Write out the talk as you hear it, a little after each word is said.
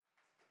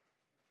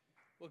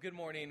Well, good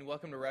morning.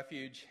 Welcome to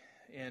Refuge.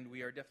 And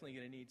we are definitely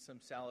going to need some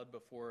salad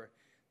before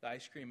the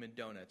ice cream and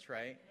donuts,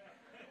 right?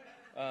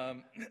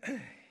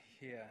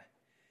 Yeah.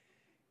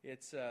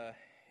 It's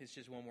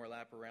just one more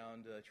lap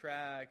around the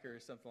track or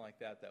something like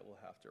that we'll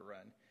have to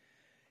run.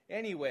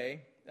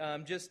 Anyway,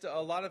 just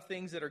a lot of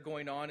things that are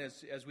going on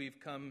as we've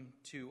come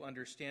to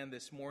understand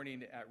this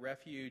morning at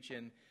Refuge.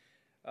 And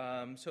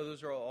so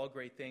those are all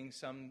great things.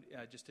 Some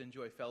just to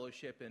enjoy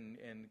fellowship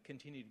and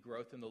continued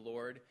growth in the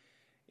Lord.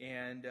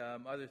 And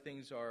other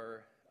things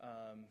are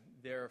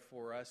there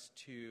for us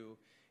to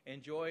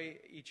enjoy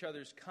each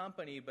other's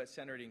company, but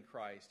centered in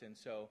Christ. And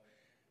so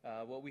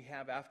what we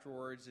have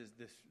afterwards is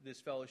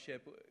this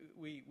fellowship.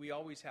 We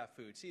always have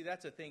food. See,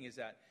 that's the thing, is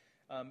that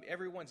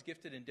everyone's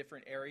gifted in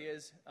different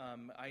areas.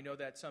 I know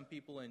that some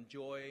people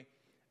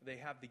they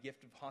have the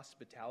gift of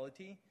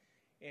hospitality.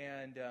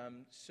 And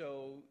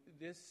so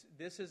this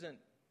isn't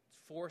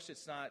forced.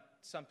 It's not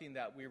something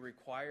that we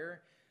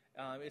require.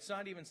 It's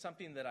not even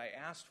something that I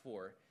asked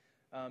for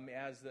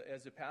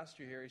as a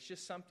pastor here. It's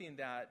just something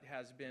that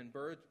has been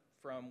birthed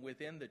from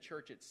within the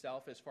church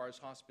itself as far as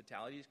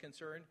hospitality is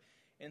concerned.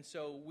 And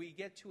so we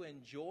get to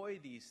enjoy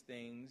these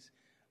things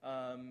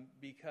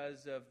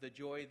because of the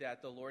joy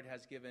that the Lord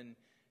has given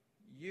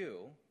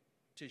you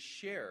to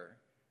share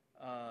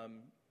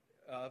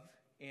of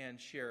and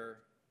share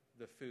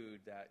the food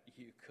that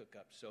you cook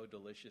up so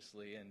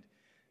deliciously. And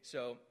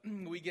so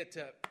we get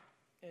to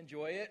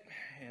enjoy it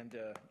and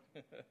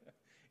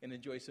and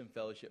enjoy some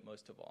fellowship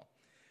most of all.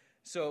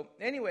 So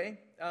anyway,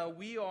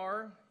 we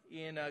are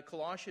in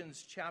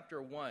Colossians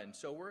chapter 1.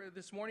 So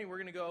this morning we're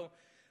going to go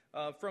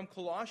from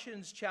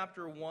Colossians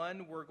chapter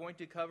 1. We're going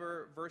to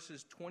cover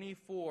verses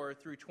 24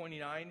 through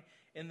 29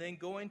 and then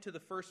go into the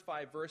first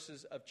 5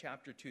 verses of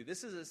chapter 2.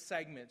 This is a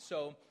segment.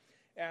 So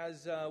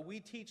as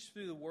we teach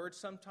through the Word,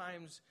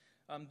 sometimes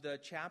the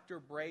chapter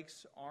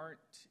breaks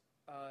aren't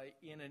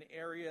in an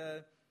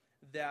area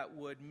that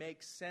would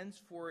make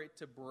sense for it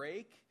to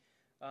break.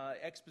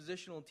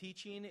 Expositional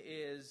teaching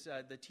is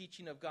the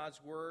teaching of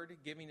God's Word,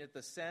 giving it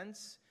the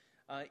sense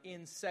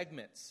in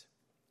segments.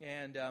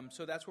 And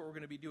so that's what we're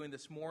going to be doing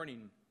this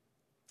morning.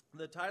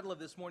 The title of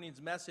this morning's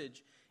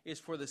message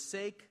is For the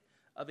Sake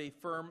of a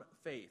Firm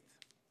Faith.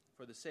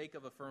 For the Sake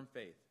of a Firm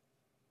Faith.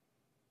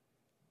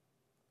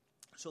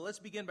 So let's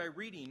begin by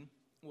reading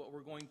what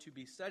we're going to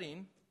be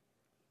studying.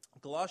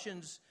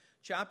 Colossians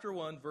chapter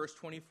 1, verse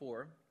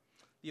 24.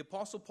 The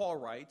Apostle Paul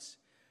writes,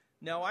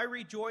 "Now I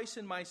rejoice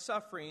in my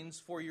sufferings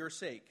for your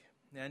sake,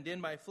 and in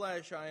my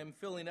flesh I am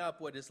filling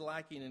up what is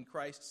lacking in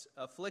Christ's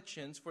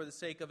afflictions for the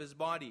sake of his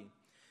body,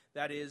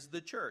 that is, the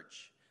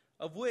church,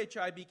 of which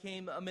I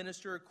became a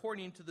minister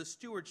according to the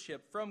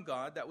stewardship from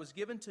God that was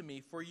given to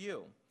me for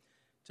you,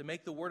 to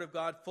make the word of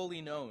God fully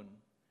known,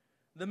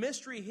 the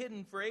mystery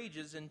hidden for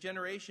ages and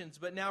generations,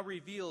 but now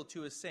revealed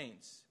to his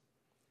saints.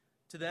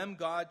 To them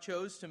God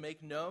chose to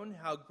make known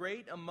how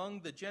great among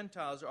the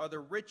Gentiles are the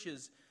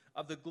riches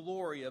of the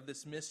glory of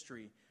this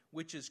mystery,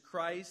 which is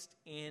Christ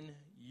in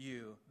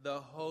you, the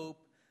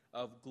hope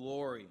of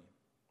glory.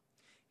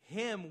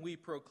 Him we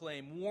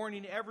proclaim,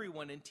 warning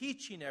everyone and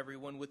teaching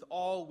everyone with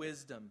all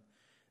wisdom,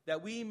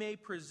 that we may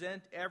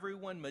present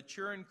everyone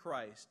mature in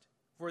Christ.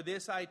 For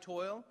this I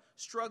toil,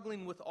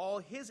 struggling with all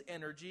his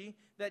energy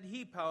that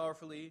he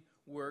powerfully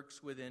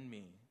works within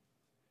me."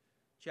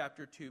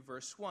 Chapter 2,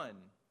 verse 1.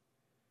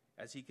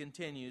 As he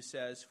continues,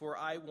 says, "For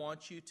I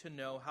want you to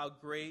know how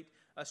great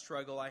a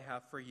struggle I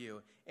have for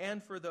you,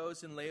 and for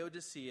those in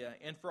Laodicea,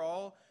 and for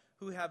all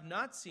who have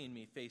not seen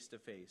me face to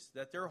face,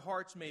 that their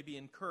hearts may be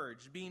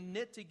encouraged, being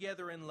knit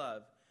together in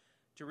love,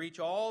 to reach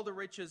all the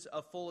riches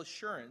of full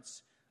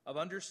assurance of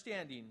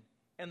understanding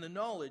and the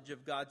knowledge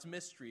of God's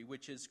mystery,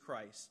 which is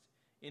Christ,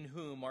 in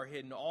whom are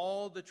hidden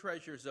all the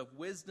treasures of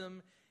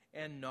wisdom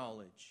and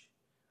knowledge.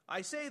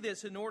 I say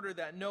this in order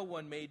that no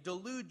one may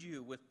delude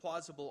you with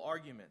plausible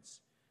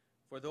arguments.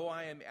 For though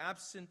I am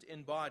absent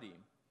in body,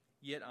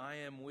 yet I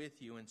am with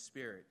you in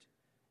spirit,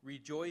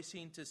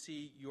 rejoicing to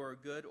see your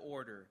good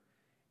order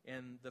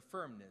and the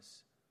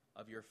firmness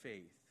of your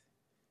faith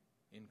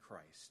in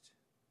Christ."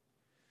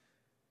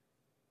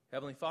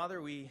 Heavenly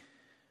Father, we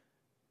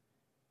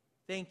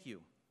thank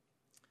you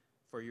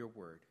for your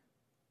word.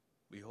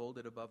 We hold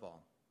it above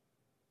all.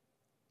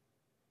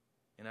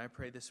 And I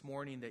pray this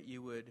morning that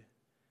you would,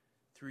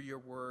 through your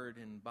word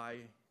and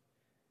by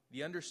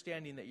the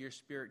understanding that your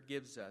Spirit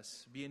gives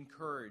us, be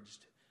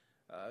encouraged,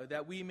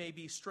 that we may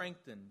be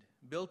strengthened,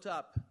 built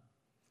up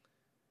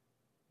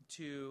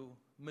to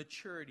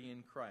maturity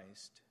in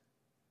Christ,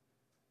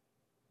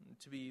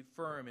 to be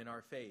firm in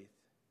our faith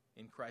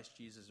in Christ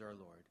Jesus our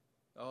Lord.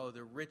 Oh,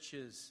 the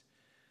riches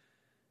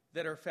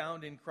that are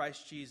found in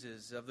Christ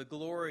Jesus, of the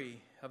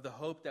glory of the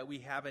hope that we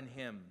have in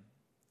him.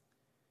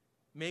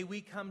 May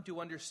we come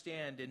to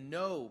understand and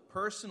know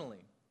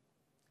personally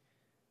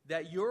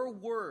that your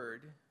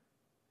word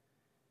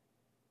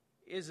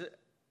is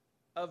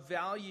a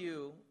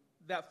value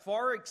that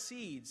far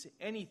exceeds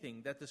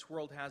anything that this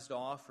world has to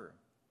offer.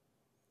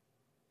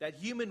 That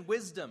human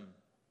wisdom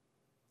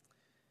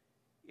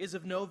is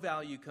of no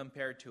value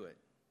compared to it.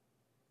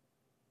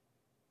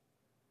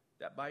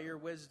 that by your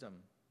wisdom,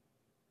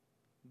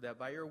 that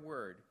by your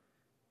word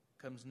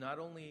comes not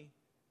only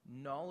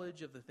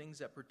knowledge of the things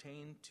that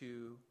pertain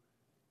to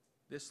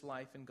this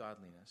life and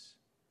godliness,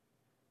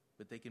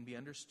 but they can be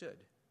understood,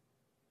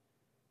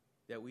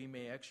 that we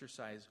may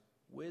exercise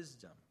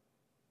wisdom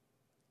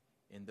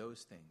in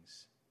those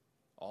things,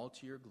 all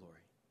to your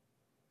glory.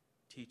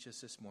 Teach us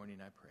this morning,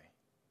 I pray.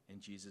 In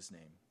Jesus'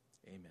 name,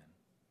 amen.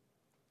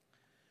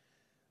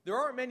 There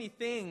aren't many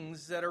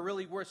things that are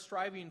really worth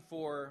striving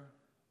for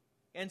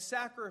and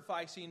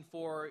sacrificing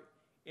for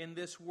in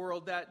this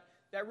world that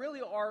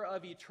really are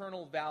of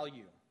eternal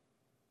value.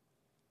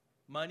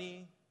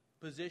 Money,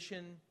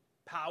 position,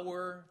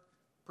 power,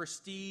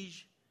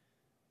 prestige,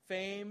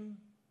 fame,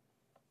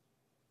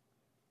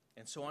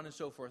 and so on and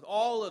so forth.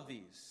 All of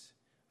these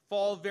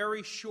fall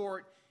very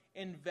short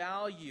in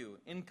value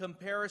in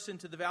comparison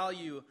to the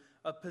value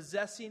of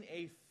possessing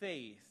a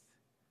faith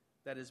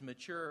that is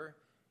mature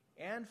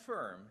and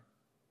firm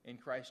in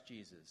Christ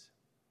Jesus.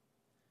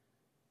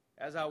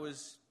 As I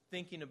was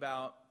thinking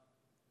about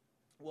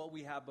what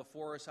we have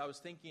before us, I was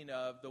thinking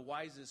of the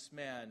wisest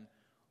man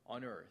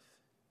on earth.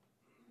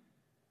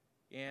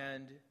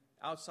 And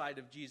outside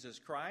of Jesus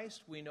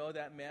Christ, we know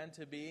that man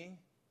to be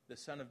the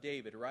son of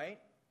David, right?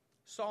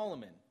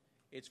 Solomon.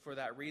 It's for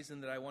that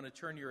reason that I want to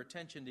turn your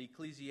attention to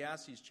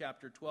Ecclesiastes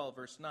chapter 12,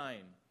 verse 9.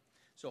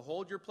 So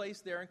hold your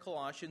place there in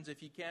Colossians,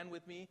 if you can,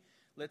 with me.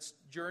 Let's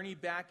journey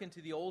back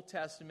into the Old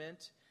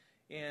Testament,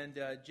 and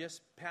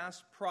just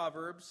past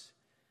Proverbs,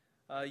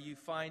 you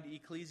find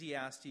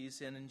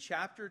Ecclesiastes. And in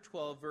chapter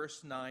 12,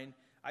 verse 9,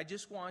 I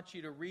just want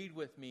you to read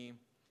with me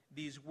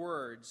these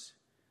words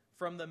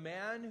from the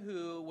man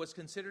who was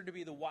considered to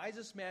be the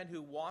wisest man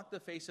who walked the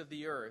face of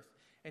the earth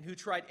and who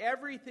tried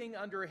everything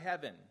under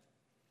heaven.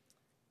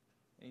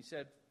 And he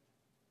said,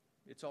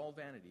 it's all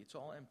vanity, it's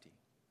all empty.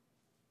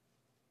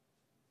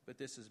 But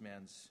this is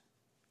man's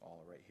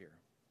all right here.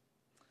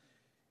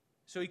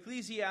 So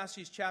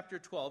Ecclesiastes chapter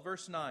 12,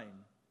 verse 9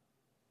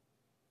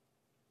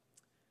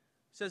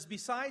 says,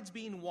 besides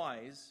being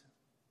wise,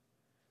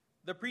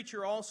 the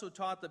preacher also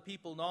taught the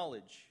people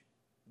knowledge,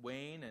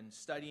 weighing and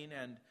studying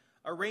and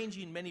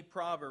arranging many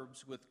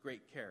proverbs with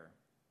great care.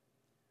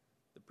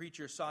 The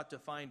preacher sought to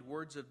find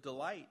words of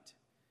delight,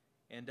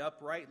 and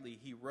uprightly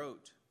he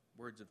wrote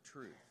words of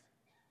truth.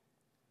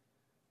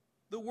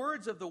 The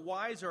words of the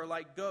wise are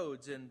like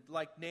goads, and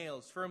like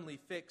nails firmly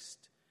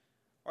fixed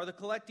are the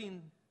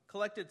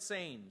collected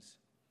sayings.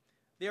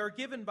 They are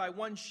given by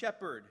one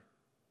shepherd.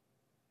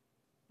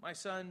 My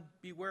son,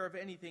 beware of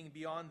anything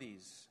beyond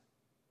these.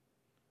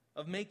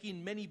 Of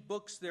making many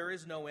books there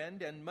is no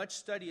end, and much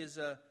study is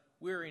a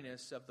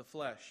weariness of the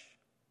flesh.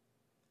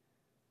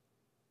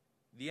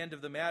 The end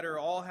of the matter,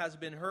 all has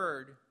been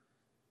heard.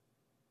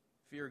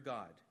 Fear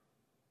God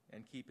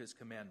and keep his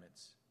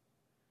commandments,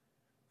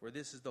 for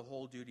this is the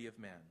whole duty of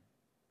man.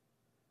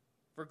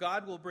 For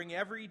God will bring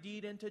every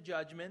deed into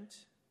judgment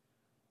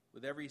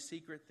with every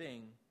secret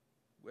thing,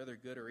 whether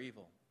good or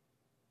evil.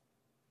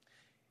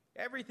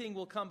 Everything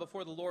will come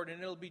before the Lord, and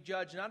it'll be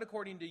judged not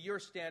according to your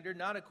standard,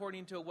 not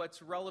according to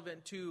what's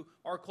relevant to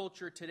our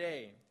culture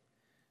today.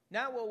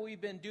 Not what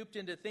we've been duped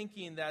into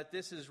thinking that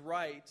this is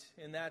right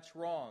and that's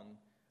wrong,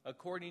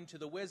 according to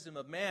the wisdom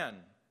of man,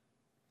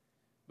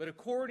 but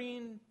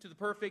according to the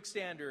perfect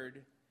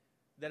standard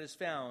that is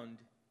found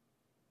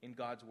in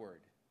God's Word.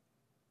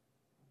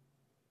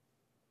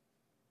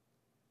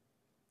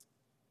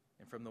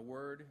 And from the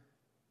word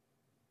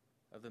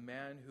of the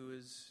man who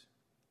is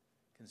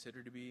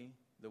considered to be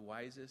the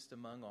wisest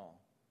among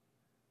all,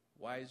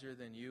 wiser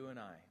than you and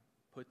I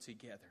put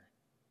together,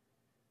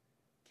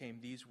 came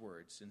these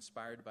words,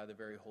 inspired by the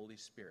very Holy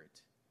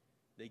Spirit.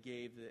 They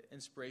gave the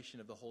inspiration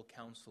of the whole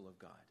counsel of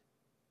God.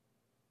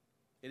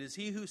 It is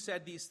he who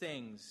said these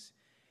things,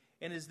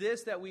 and is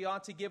this that we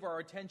ought to give our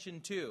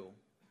attention to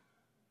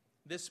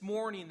this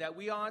morning, that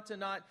we ought to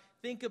not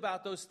think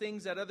about those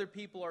things that other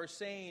people are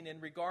saying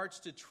in regards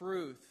to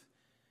truth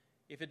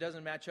if it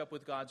doesn't match up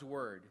with God's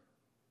Word.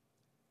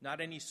 Not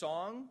any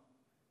song,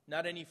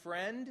 not any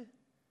friend,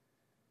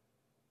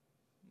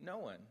 no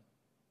one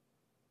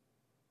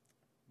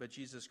but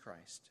Jesus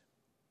Christ.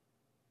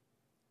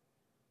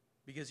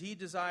 Because he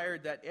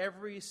desired that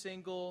every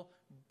single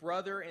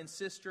brother and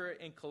sister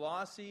in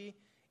Colossae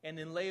and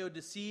in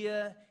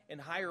Laodicea and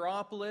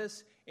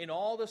Hierapolis and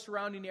all the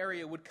surrounding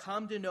area would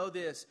come to know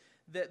this,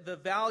 that the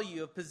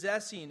value of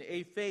possessing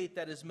a faith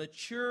that is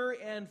mature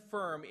and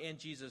firm in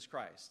Jesus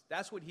Christ.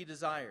 That's what he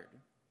desired.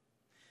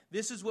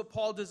 This is what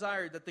Paul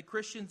desired, that the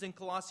Christians in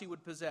Colossae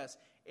would possess,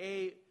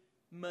 a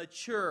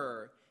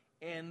mature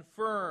and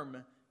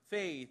firm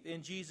faith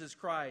in Jesus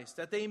Christ,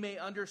 that they may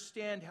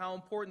understand how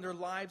important their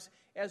lives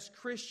as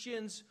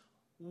Christians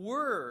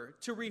were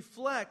to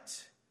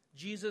reflect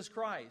Jesus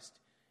Christ.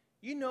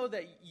 You know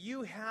that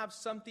you have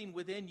something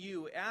within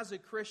you as a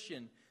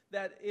Christian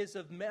that is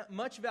of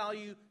much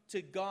value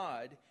to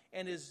God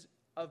and is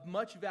of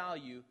much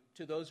value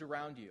to those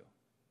around you.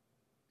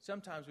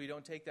 Sometimes we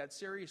don't take that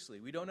seriously.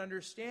 We don't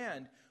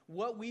understand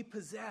what we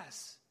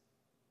possess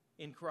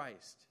in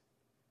Christ.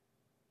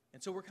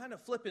 And so we're kind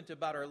of flippant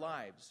about our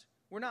lives.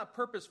 We're not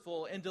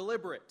purposeful and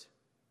deliberate.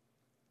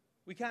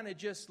 We kind of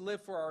just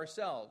live for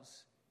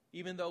ourselves,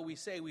 even though we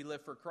say we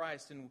live for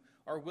Christ and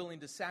are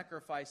willing to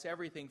sacrifice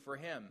everything for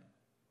Him.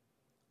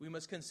 We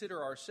must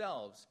consider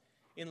ourselves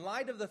in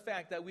light of the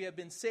fact that we have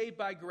been saved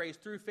by grace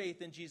through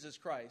faith in Jesus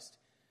Christ.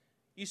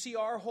 You see,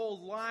 our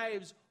whole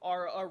lives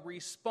are a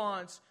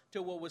response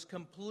to what was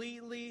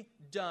completely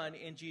done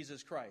in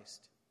Jesus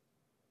Christ.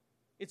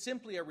 It's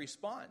simply a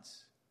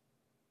response.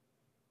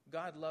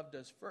 God loved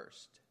us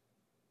first,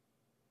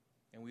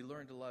 and we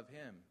learned to love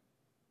Him.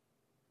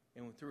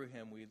 And through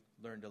Him, we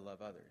learned to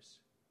love others.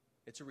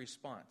 It's a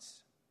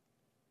response.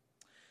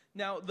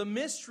 Now, the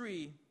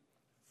mystery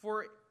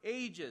for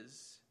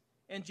ages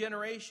and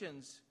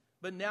generations,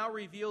 but now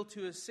revealed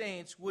to His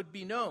saints, would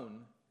be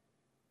known.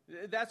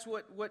 That's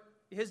what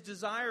His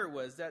desire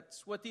was.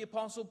 That's what the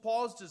Apostle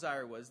Paul's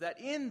desire was. That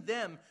in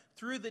them,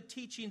 through the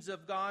teachings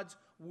of God's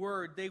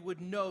Word, they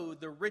would know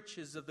the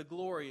riches of the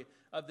glory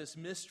of this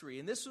mystery.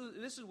 And this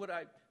is what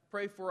I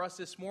pray for us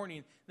this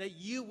morning, that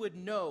you would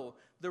know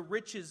the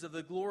riches of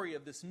the glory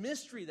of this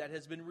mystery that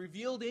has been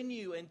revealed in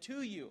you and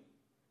to you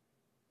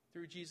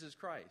through Jesus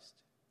Christ.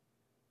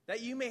 That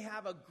you may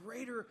have a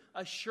greater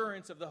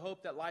assurance of the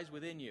hope that lies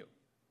within you.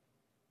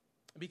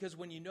 Because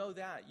when you know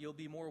that, you'll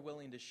be more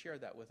willing to share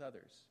that with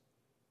others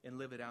and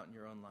live it out in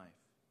your own life.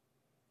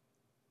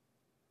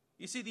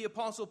 You see, the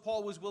Apostle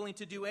Paul was willing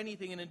to do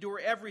anything and endure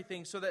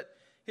everything so that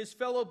his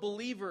fellow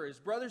believers,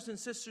 brothers and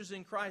sisters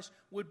in Christ,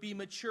 would be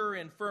mature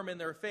and firm in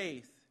their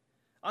faith,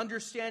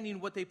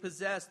 understanding what they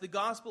possess. The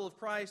gospel of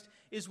Christ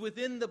is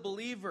within the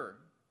believer,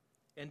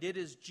 and it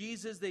is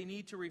Jesus they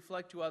need to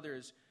reflect to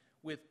others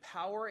with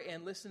power,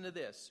 and listen to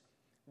this,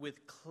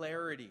 with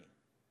clarity.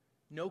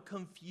 No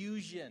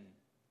confusion.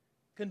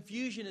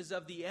 Confusion is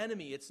of the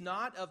enemy. It's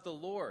not of the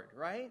Lord,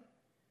 right?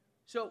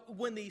 So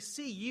when they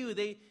see you,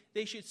 they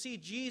should see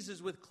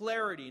Jesus with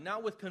clarity,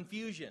 not with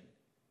confusion.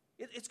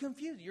 It's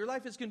confusing. Your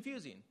life is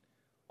confusing.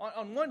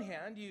 On one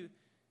hand, you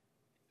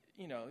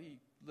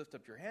lift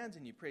up your hands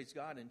and you praise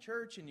God in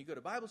church and you go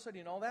to Bible study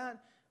and all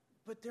that.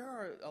 But there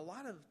are a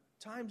lot of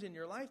times in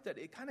your life that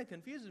it kind of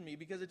confuses me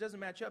because it doesn't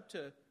match up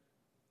to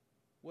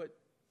what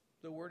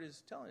the Word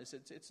is telling us.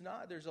 It's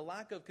not. There's a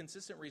lack of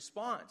consistent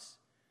response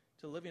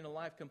to living a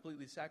life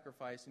completely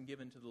sacrificed and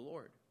given to the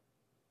Lord.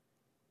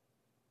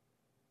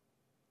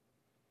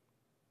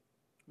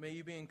 May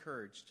you be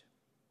encouraged.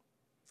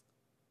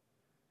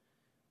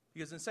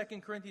 Because in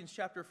 2 Corinthians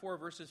chapter 4,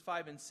 verses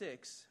 5 and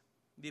 6,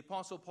 the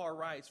Apostle Paul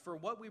writes, "For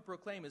what we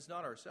proclaim is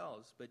not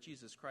ourselves, but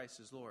Jesus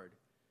Christ is Lord,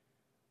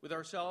 with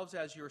ourselves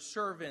as your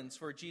servants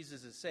for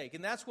Jesus' sake."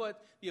 And that's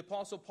what the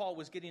Apostle Paul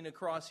was getting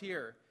across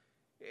here,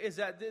 is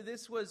that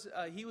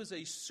he was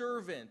a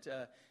servant.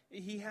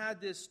 He had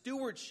this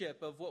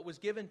stewardship of what was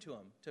given to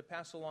him to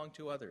pass along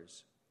to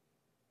others.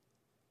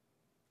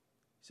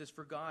 He says,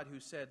 "For God, who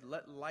said,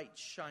 'Let light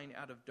shine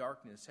out of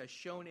darkness,' has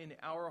shone in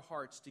our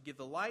hearts to give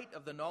the light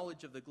of the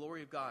knowledge of the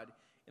glory of God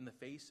in the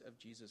face of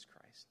Jesus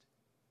Christ."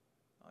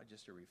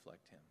 Just to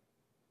reflect Him.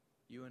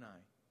 You and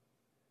I.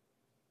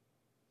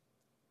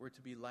 We're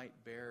to be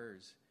light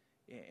bearers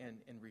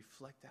and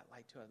reflect that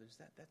light to others.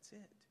 That's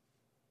it.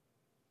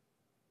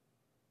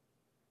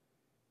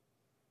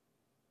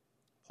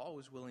 Paul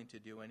was willing to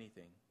do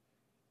anything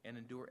and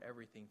endure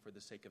everything for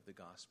the sake of the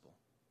gospel.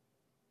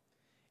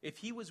 If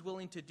he was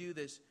willing to do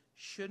this,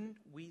 shouldn't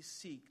we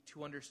seek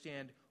to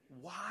understand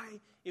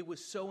why it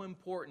was so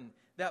important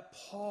that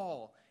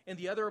Paul and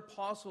the other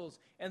apostles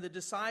and the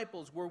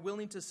disciples were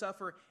willing to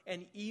suffer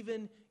and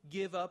even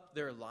give up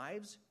their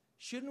lives?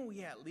 Shouldn't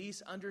we at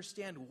least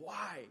understand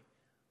why?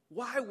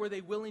 Why were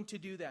they willing to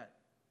do that?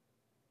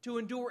 To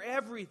endure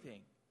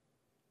everything.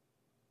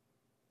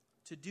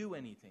 To do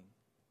anything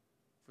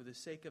for the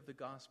sake of the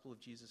gospel of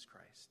Jesus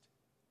Christ.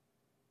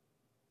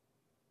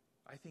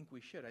 I think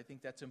we should. I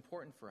think that's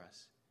important for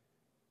us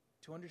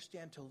to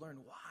understand, to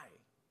learn why.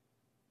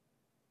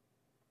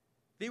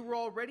 They were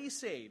already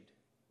saved.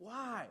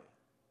 Why?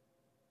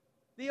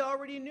 They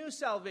already knew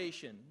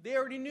salvation. They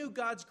already knew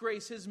God's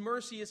grace, His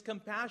mercy, His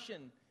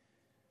compassion.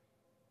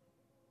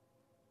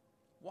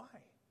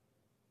 Why?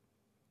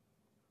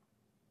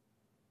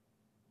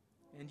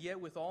 And yet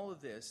with all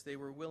of this, they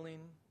were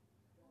willing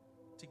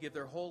to give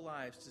their whole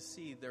lives to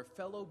see their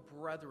fellow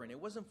brethren. It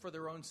wasn't for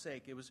their own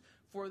sake. It was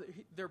for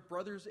their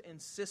brothers and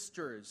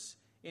sisters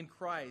in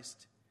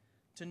Christ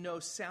to know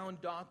sound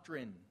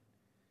doctrine.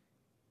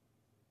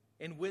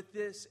 And with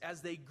this,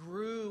 as they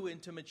grew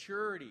into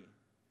maturity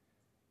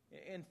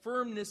and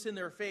firmness in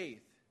their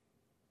faith,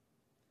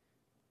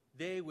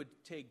 they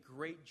would take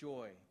great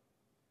joy.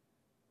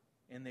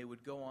 And they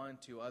would go on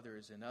to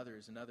others and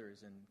others and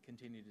others and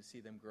continue to see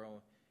them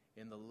grow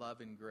in the love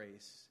and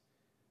grace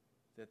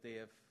that they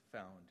have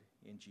found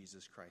in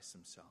Jesus Christ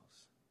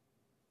themselves.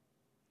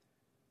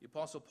 The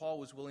Apostle Paul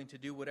was willing to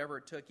do whatever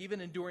it took, even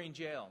enduring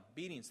jail,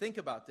 beatings, think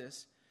about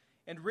this,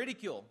 and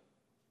ridicule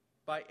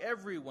by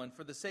everyone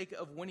for the sake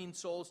of winning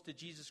souls to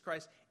Jesus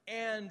Christ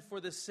and for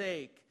the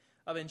sake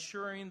of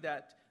ensuring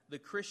that the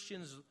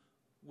Christians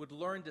would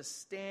learn to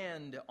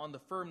stand on the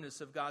firmness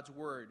of God's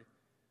word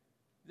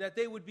that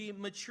they would be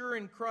mature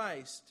in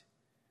Christ,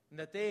 and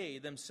that they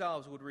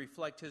themselves would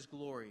reflect His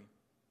glory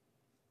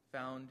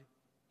found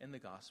in the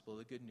gospel,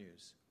 the good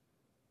news,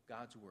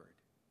 God's Word.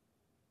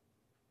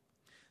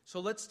 So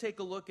let's take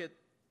a look at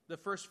the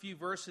first few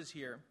verses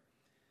here.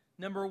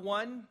 Number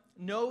 1,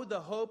 know the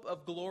hope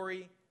of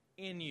glory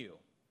in you.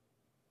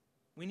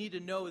 We need to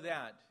know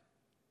that.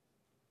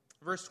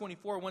 Verse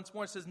 24, once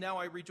more, it says, now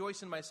I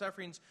rejoice in my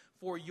sufferings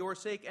for your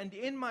sake, and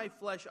in my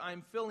flesh I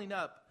am filling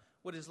up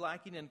what is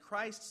lacking in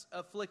Christ's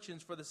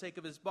afflictions for the sake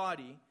of His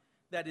body,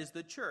 that is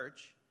the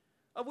church,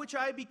 of which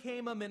I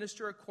became a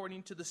minister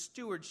according to the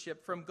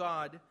stewardship from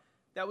God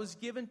that was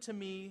given to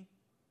me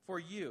for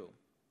you,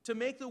 to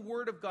make the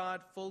word of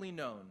God fully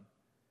known,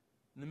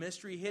 the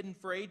mystery hidden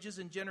for ages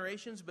and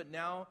generations, but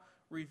now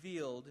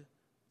revealed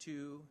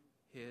to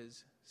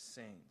His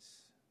saints.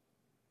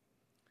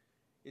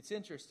 It's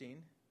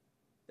interesting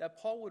that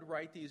Paul would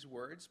write these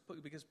words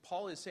because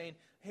Paul is saying,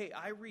 hey,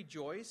 I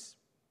rejoice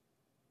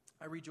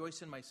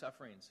in my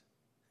sufferings.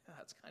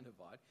 That's kind of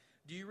odd.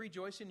 Do you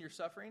rejoice in your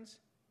sufferings?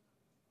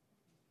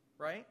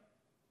 Right?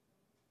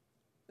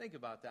 Think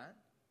about that.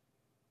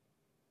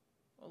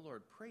 Oh,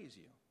 Lord, praise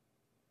you.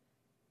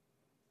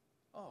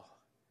 Oh,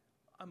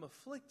 I'm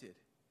afflicted.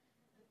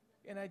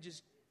 And I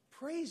just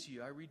praise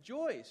you. I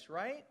rejoice,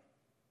 right?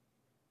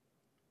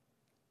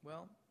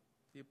 Well,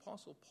 the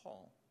Apostle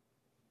Paul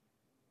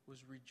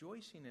was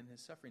rejoicing in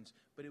his sufferings,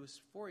 but it was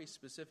for a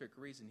specific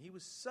reason. He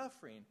was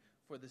suffering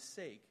for the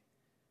sake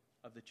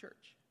of the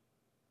church.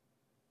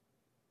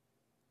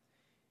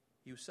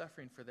 He was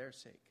suffering for their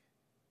sake.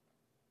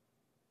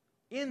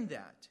 In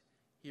that,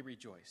 he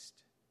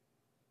rejoiced.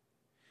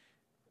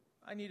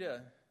 I need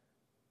to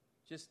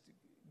just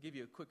give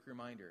you a quick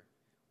reminder.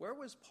 Where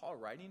was Paul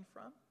writing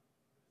from?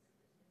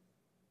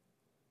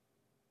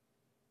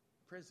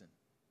 Prison.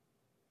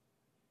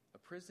 A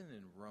prison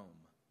in Rome.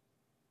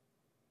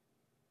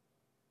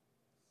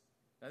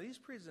 Now, these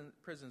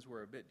prisons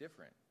were a bit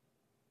different.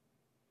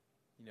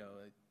 You know,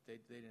 they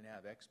didn't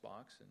have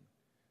Xbox and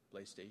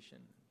PlayStation.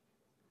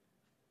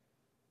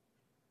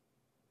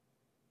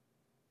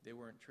 They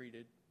weren't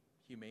treated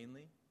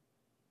humanely.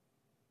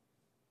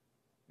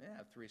 They didn't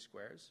have 3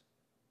 squares.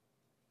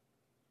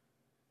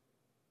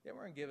 They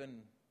weren't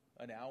given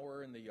an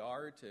hour in the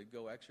yard to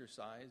go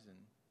exercise, and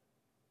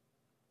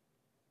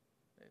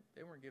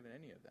they weren't given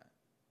any of that.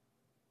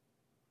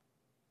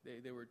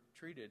 They were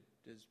treated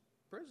as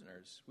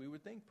prisoners. We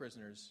would think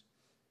prisoners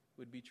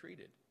would be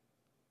treated.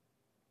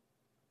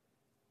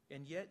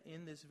 And yet,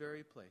 in this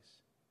very place,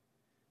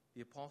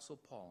 the Apostle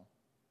Paul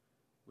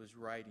was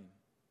writing,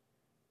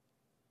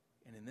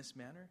 and in this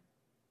manner,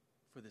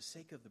 for the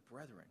sake of the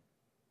brethren.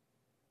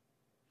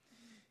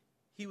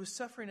 He was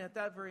suffering at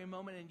that very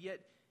moment, and yet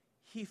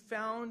he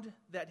found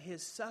that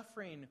his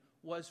suffering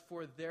was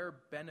for their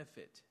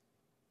benefit.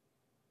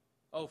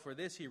 Oh, for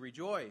this he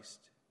rejoiced.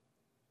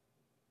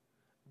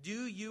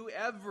 Do you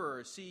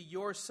ever see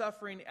your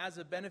suffering as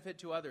a benefit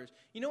to others?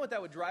 You know what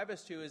that would drive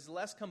us to is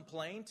less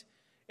complaint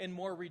and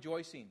more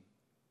rejoicing.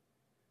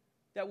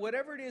 That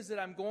whatever it is that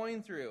I'm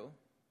going through,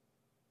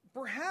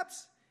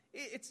 perhaps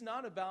it's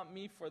not about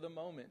me for the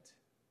moment.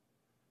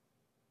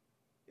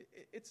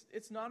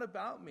 It's not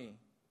about me.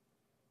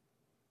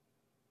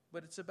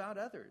 But it's about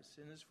others,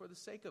 and it's for the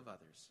sake of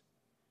others.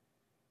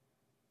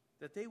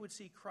 That they would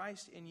see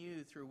Christ in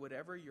you through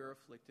whatever you're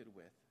afflicted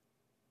with.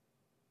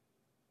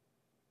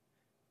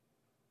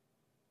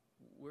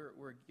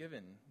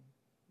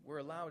 We're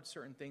allowed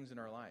certain things in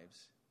our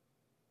lives.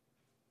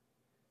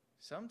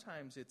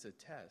 Sometimes it's a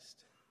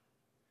test.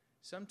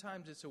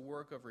 Sometimes it's a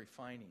work of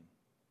refining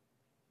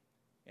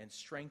and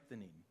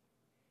strengthening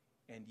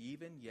and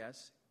even,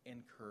 yes,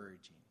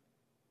 encouraging.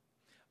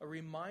 A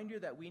reminder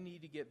that we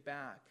need to get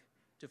back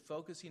to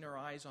focusing our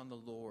eyes on the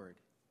Lord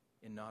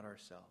and not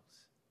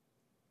ourselves.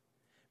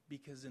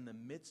 Because in the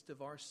midst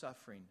of our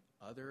suffering,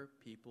 other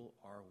people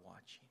are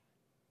watching.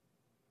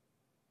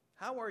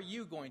 How are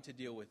you going to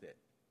deal with it?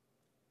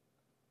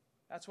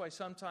 That's why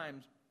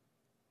sometimes,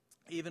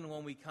 even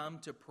when we come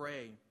to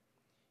pray,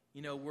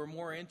 we're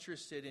more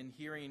interested in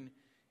hearing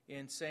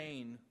and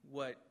saying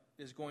what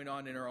is going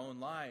on in our own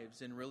lives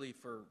than really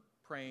for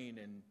praying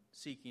and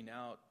seeking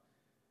out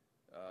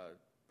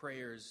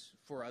prayers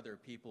for other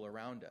people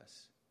around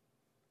us.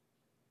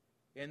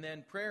 And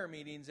then prayer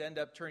meetings end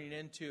up turning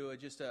into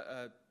just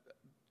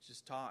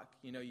talk.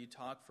 You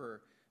talk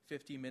for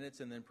 50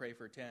 minutes and then pray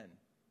for 10.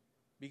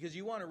 Because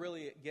you want to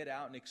really get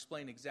out and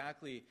explain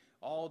exactly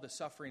all the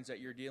sufferings that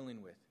you're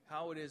dealing with.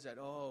 How it is that,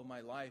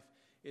 my life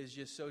is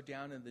just so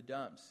down in the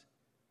dumps.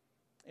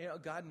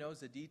 God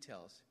knows the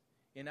details.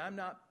 And I'm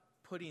not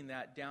putting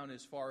that down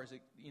as far as,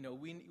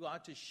 we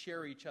ought to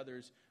share each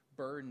other's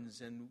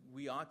burdens, and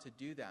we ought to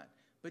do that.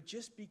 But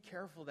just be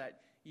careful that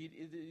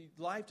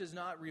life does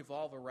not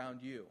revolve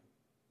around you.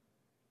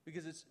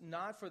 Because it's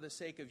not for the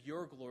sake of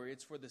your glory,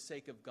 it's for the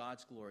sake of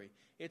God's glory.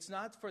 It's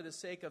not for the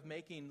sake of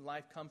making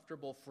life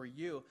comfortable for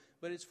you,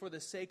 but it's for the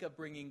sake of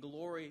bringing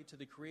glory to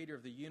the Creator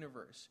of the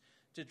universe.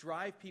 to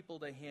drive people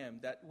to Him,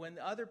 that when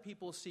other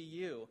people see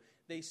you,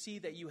 they see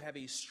that you have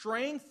a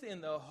strength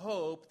in the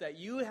hope that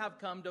you have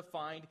come to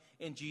find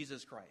in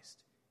Jesus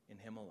Christ, in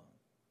Him alone.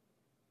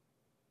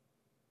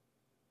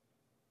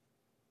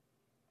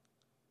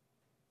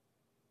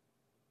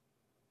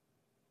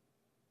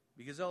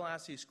 Because they'll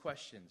ask these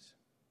questions,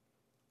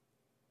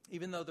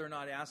 even though they're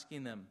not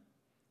asking them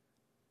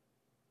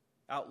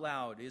out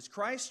loud. Is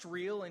Christ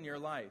real in your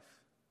life?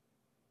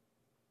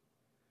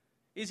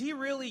 Is He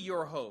really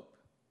your hope?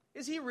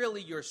 Is He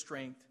really your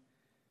strength?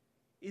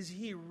 Is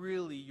He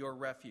really your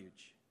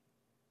refuge?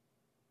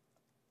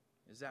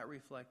 Is that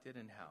reflected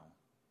in how?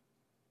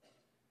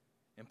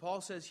 And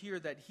Paul says here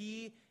that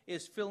he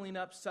is filling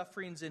up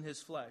sufferings in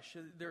his flesh.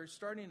 They're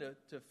starting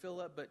to fill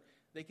up, but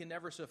they can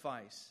never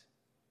suffice.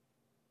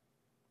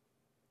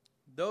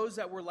 Those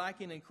that were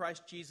lacking in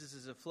Christ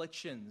Jesus'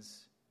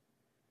 afflictions.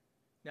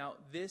 Now,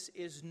 this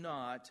is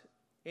not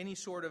any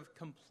sort of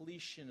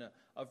completion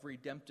of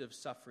redemptive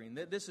suffering.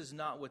 This is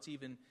not what's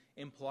even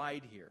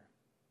implied here.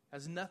 It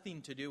has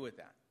nothing to do with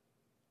that.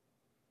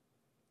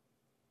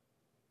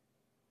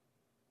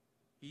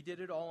 He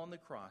did it all on the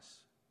cross,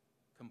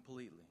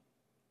 completely.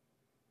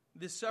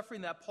 This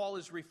suffering that Paul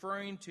is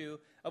referring to,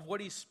 of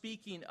what he's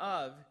speaking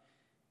of,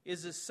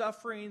 is the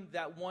suffering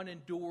that one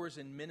endures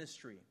in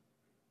ministry.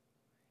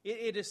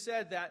 It is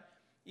said that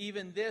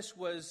even this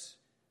was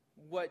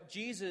what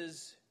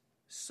Jesus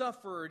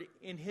suffered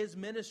in His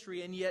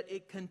ministry, and yet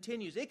it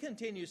continues. It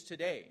continues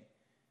today.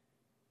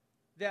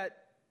 That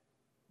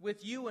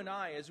with you and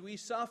I, as we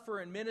suffer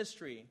in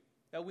ministry,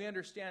 that we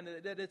understand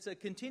that it's a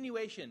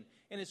continuation,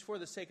 and it's for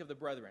the sake of the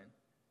brethren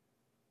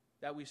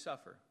that we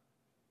suffer.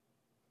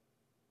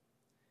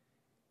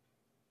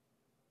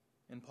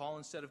 And Paul,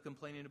 instead of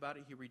complaining about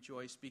it, he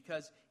rejoiced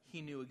because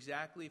he knew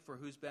exactly for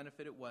whose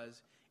benefit it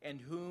was and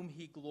whom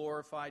he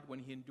glorified when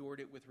he endured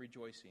it with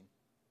rejoicing.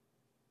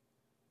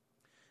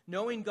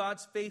 Knowing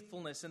God's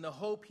faithfulness and the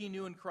hope he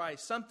knew in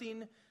Christ,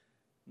 something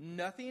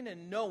nothing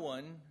and no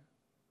one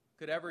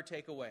could ever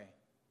take away.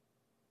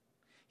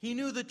 He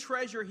knew the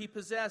treasure he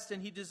possessed,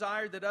 and he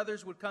desired that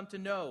others would come to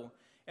know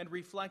and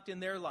reflect in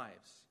their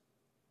lives.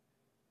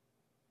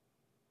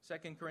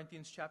 2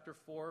 Corinthians chapter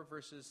 4,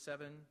 verses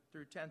 7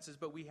 through 10 says,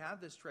 "But we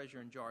have this treasure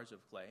in jars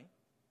of clay,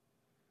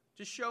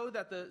 to show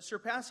that the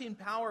surpassing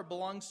power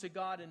belongs to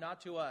God and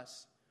not to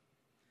us.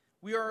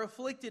 We are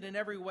afflicted in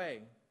every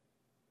way."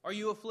 Are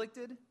you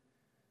afflicted?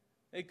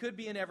 It could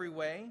be in every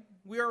way.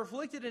 We are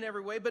afflicted in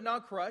every way, but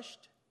not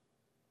crushed.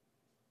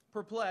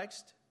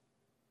 Perplexed,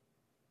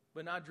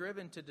 but not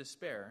driven to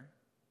despair.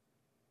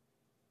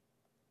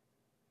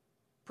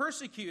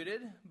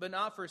 Persecuted, but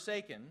not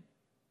forsaken.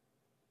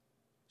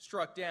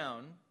 Struck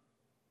down,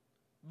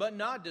 but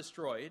not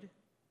destroyed.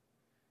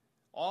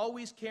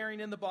 Always carrying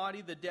in the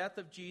body the death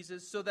of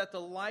Jesus, so that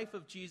the life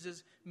of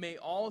Jesus may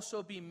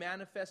also be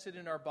manifested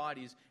in our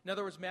bodies. In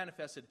other words,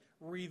 manifested,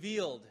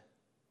 revealed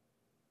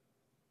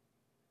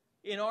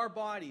in our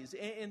bodies,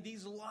 in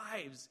these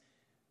lives,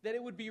 that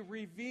it would be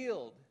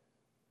revealed.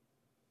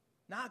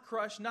 Not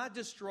crushed, not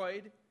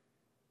destroyed,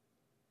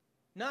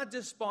 not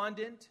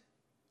despondent,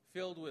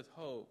 filled with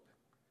hope.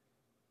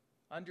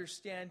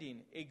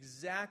 Understanding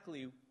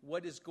exactly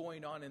what is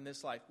going on in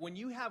this life. When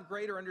you have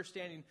greater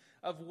understanding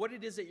of what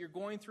it is that you're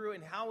going through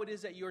and how it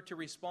is that you're to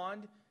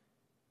respond,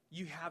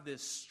 you have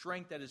this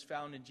strength that is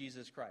found in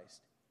Jesus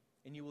Christ.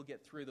 And you will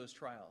get through those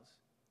trials.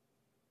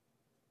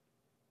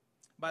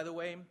 By the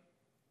way,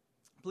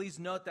 please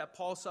note that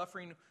Paul's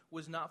suffering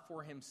was not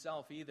for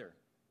himself either.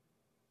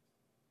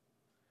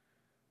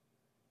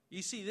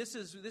 You see, this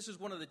is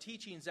one of the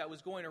teachings that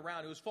was going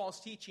around. It was false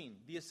teaching,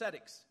 the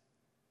ascetics.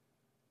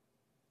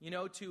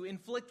 To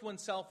inflict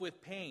oneself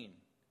with pain.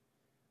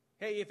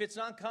 Hey, if it's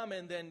not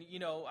coming, then,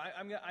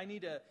 I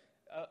need to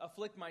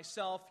afflict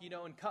myself,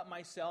 and cut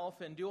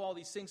myself and do all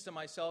these things to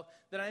myself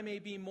that I may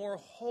be more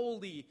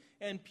holy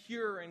and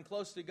pure and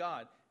close to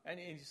God. And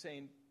he's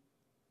saying,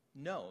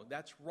 no,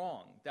 that's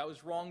wrong. That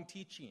was wrong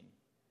teaching.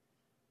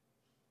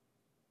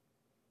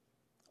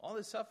 All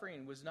this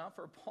suffering was not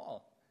for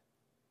Paul.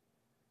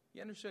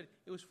 He understood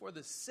it was for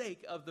the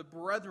sake of the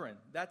brethren.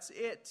 That's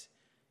it.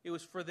 It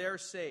was for their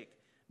sake.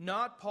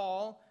 Not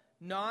Paul,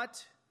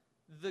 not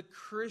the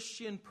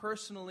Christian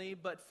personally,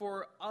 but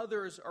for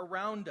others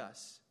around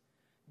us.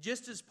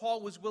 Just as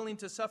Paul was willing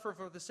to suffer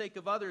for the sake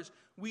of others,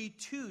 we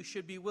too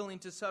should be willing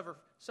to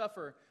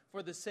suffer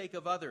for the sake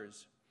of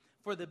others,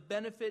 for the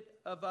benefit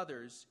of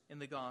others in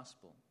the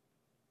gospel.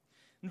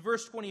 In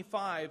verse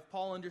 25,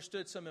 Paul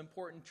understood some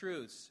important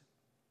truths.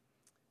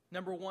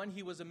 Number one,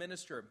 he was a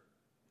minister.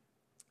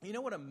 You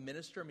know what a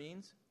minister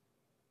means?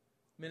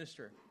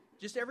 Minister.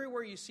 Just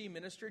everywhere you see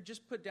minister,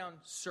 just put down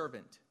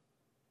servant.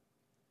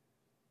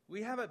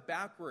 We have it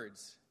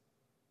backwards.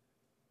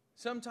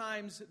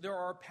 Sometimes there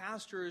are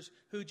pastors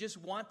who just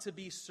want to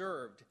be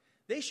served.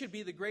 They should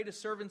be the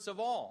greatest servants of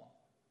all.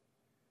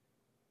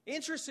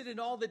 Interested in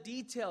all the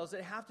details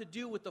that have to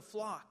do with the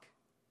flock.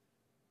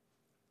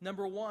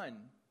 Number one,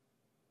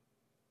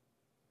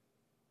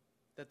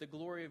 that the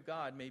glory of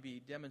God may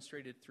be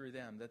demonstrated through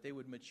them, that they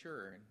would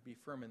mature and be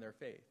firm in their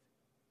faith.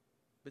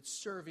 but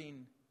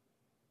serving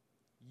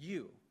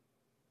you,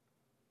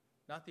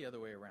 not the other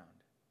way around.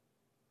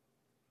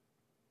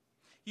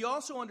 He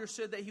also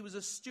understood that he was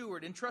a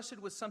steward,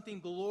 entrusted with something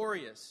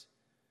glorious.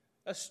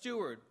 A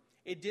steward.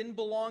 It didn't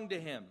belong to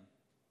him.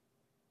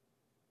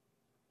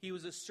 He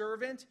was a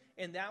servant,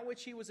 and that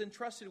which he was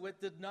entrusted with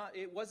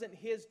it wasn't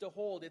his to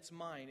hold. It's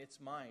mine. It's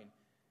mine.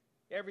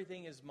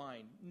 Everything is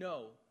mine.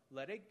 No,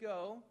 let it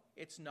go.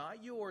 It's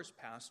not yours,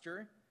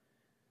 pastor,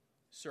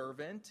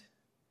 servant,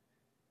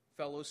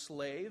 fellow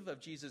slave of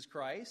Jesus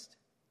Christ.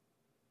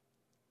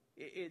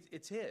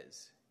 It's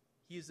his.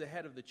 He is the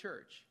head of the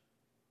church.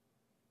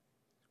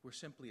 We're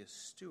simply a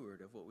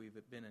steward of what we've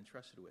been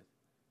entrusted with.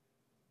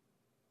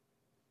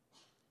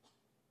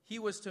 He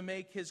was to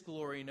make his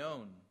glory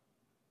known.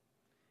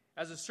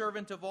 As a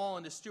servant of all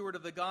and a steward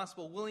of the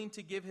gospel, willing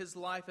to give his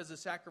life as a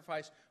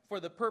sacrifice for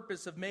the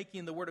purpose of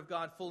making the word of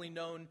God fully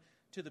known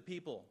to the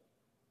people.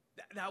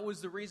 That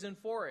was the reason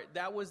for it.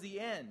 That was the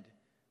end.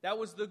 That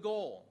was the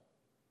goal.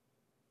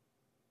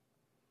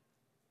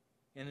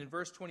 And in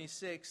verse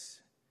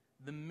 26,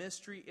 the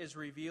mystery is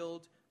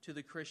revealed to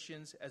the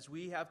Christians as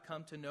we have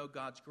come to know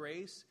God's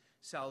grace,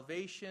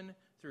 salvation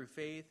through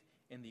faith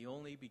in the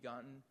only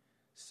begotten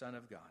Son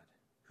of God,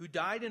 who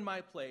died in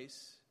my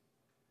place,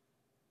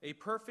 a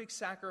perfect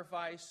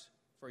sacrifice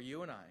for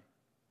you and I.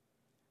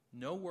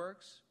 No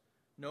works,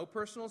 no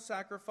personal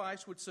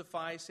sacrifice would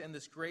suffice, and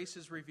this grace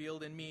is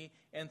revealed in me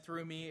and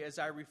through me as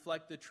I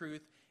reflect the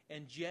truth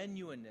and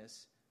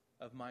genuineness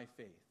of my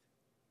faith.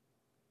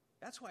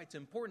 That's why it's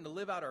important to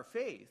live out our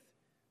faith,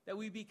 that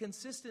we be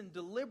consistent,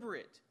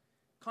 deliberate,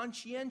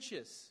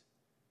 conscientious,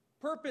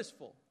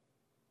 purposeful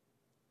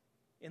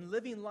in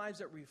living lives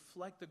that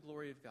reflect the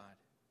glory of God.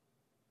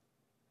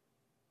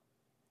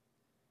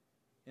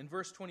 In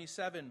verse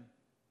 27, it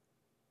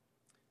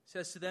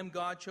says, to them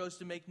God chose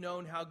to make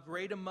known how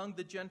great among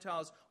the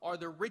Gentiles are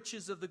the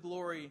riches of the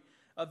glory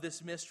of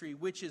this mystery,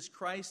 which is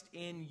Christ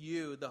in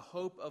you, the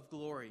hope of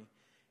glory.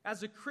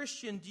 As a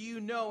Christian, do you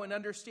know and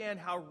understand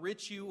how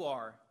rich you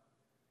are?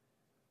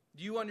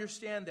 Do you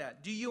understand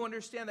that? Do you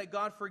understand that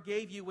God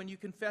forgave you when you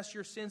confessed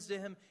your sins to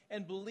him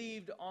and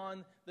believed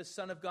on the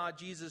Son of God,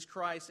 Jesus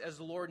Christ, as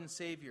the Lord and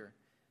Savior?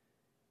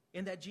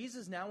 And that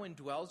Jesus now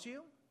indwells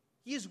you?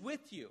 He is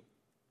with you.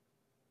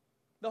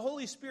 The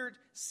Holy Spirit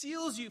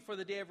seals you for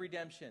the day of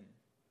redemption.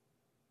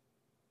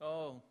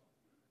 Oh,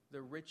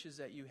 the riches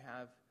that you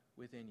have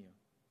within you.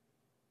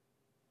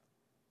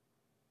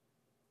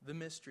 The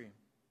mystery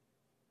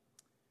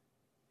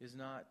is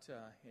not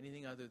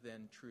anything other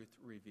than truth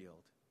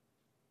revealed.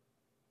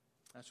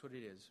 That's what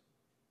it is.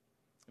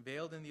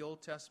 Veiled in the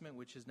Old Testament,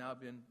 which has now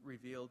been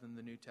revealed in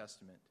the New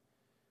Testament.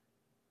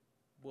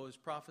 What was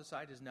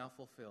prophesied is now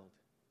fulfilled.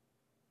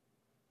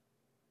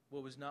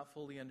 What was not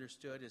fully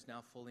understood is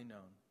now fully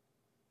known.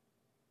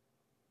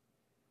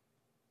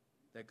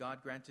 That God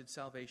granted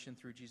salvation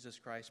through Jesus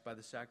Christ by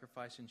the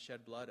sacrifice and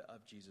shed blood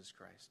of Jesus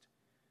Christ.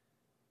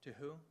 To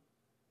who?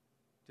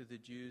 To the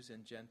Jews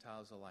and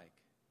Gentiles alike.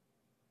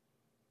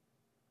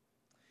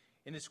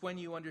 And it's when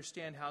you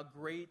understand how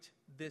great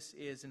this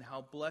is and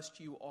how blessed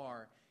you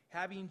are,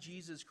 having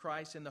Jesus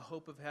Christ in the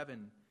hope of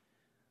heaven,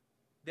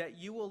 that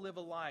you will live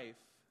a life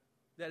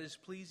that is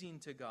pleasing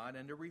to God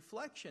and a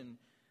reflection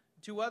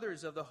to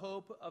others of the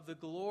hope of the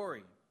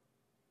glory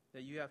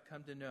that you have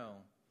come to know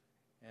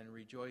and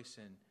rejoice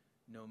in,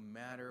 no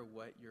matter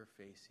what you're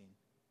facing,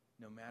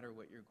 no matter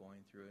what you're going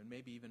through, and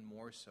maybe even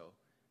more so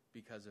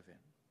because of him.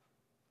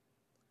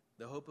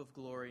 The hope of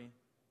glory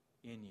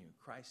in you,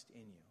 Christ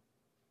in you.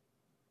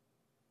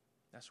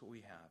 That's what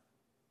we have.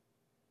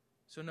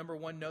 So number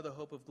one, know the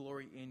hope of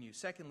glory in you.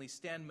 Secondly,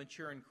 stand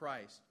mature in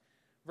Christ.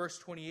 Verse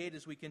 28,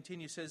 as we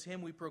continue, says,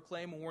 him we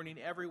proclaim, warning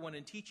everyone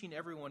and teaching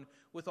everyone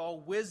with all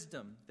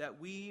wisdom,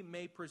 that we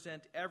may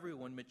present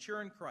everyone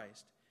mature in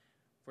Christ.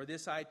 For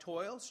this I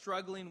toil,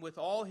 struggling with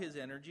all his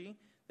energy,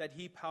 that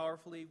he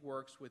powerfully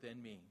works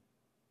within me.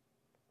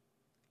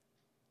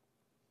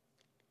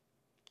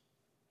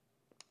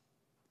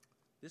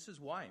 This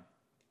is why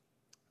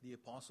the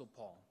Apostle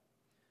Paul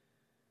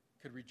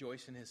could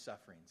rejoice in his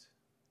sufferings.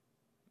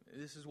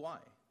 This is why.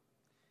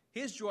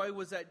 His joy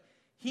was that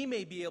he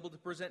may be able to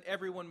present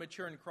everyone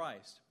mature in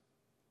Christ.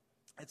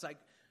 It's like,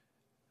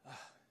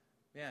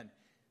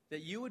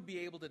 that you would be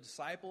able to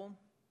disciple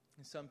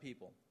some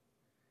people.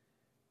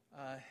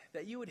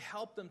 That you would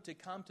help them to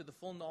come to the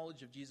full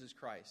knowledge of Jesus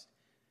Christ.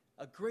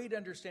 A great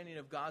understanding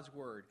of God's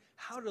word.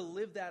 How to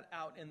live that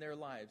out in their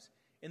lives.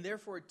 And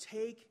therefore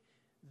take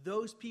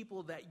those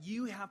people that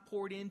you have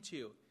poured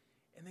into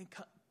and then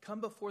come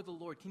before the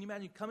Lord. Can you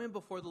imagine coming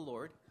before the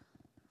Lord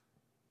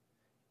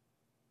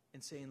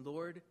and saying,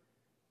 Lord,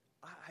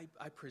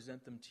 I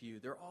present them to you.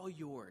 They're all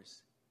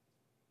yours.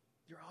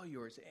 They're all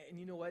yours. And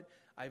you know what?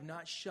 I've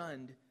not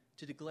shunned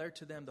to declare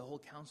to them the whole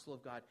counsel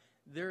of God.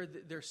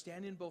 They're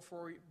standing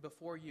before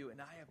you,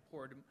 and I have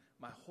poured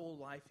my whole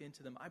life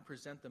into them. I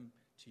present them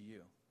to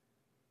you.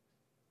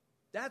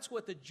 That's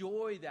what the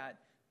joy that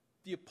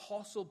the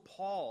Apostle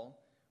Paul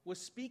was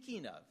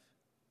speaking of.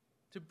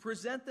 To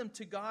present them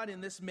to God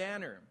in this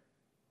manner.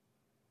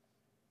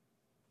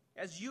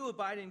 As you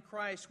abide in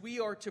Christ, we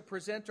are to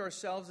present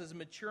ourselves as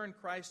mature in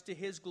Christ to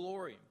His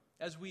glory,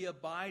 as we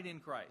abide in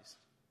Christ.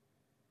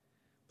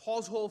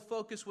 Paul's whole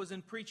focus was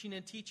in preaching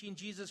and teaching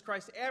Jesus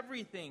Christ.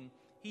 Everything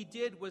he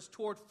did was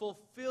toward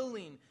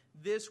fulfilling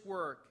this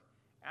work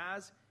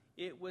as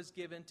it was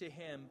given to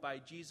him by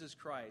Jesus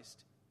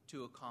Christ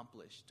to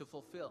accomplish, to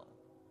fulfill.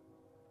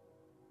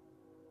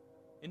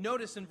 And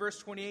notice in verse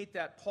 28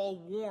 that Paul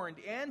warned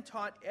and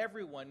taught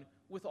everyone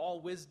with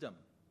all wisdom.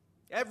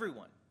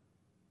 Everyone.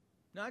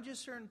 Not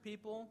just certain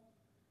people.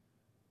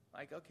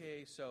 Like,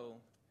 okay, so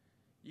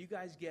you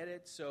guys get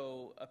it.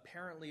 So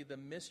apparently the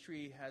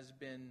mystery has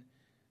been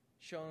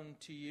shown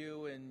to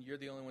you and you're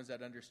the only ones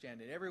that understand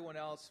it. Everyone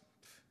else,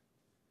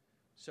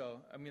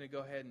 so I'm going to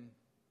go ahead and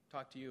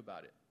talk to you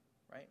about it,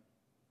 right?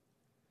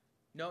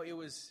 No, it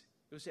was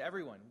to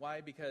everyone.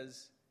 Why?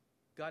 Because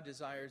God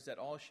desires that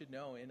all should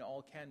know and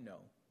all can know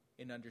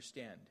and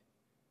understand.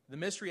 The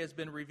mystery has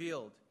been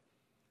revealed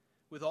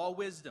with all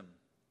wisdom.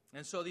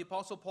 And so the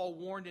Apostle Paul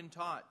warned and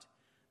taught.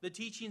 The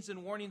teachings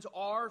and warnings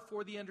are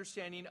for the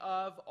understanding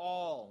of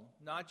all,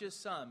 not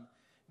just some.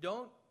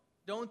 Don't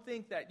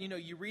think that,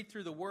 you read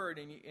through the Word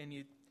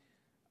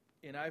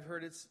and I've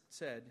heard it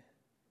said,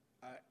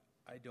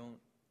 I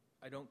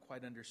don't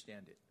quite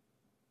understand it.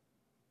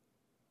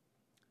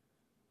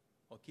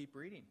 Well, keep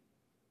reading.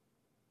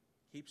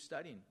 Keep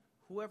studying.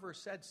 Whoever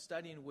said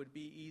studying would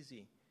be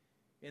easy.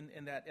 And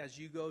that as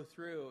you go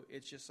through,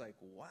 it's just like,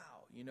 wow,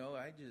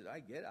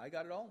 I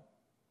got it all.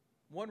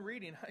 One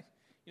reading,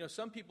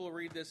 some people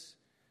read this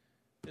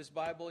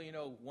Bible,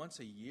 once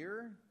a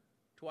year,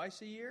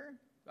 twice a year.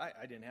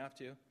 I didn't have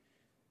to.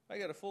 I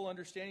got a full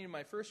understanding in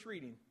my first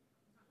reading.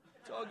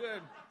 It's all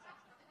good.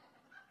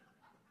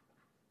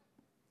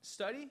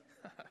 Study?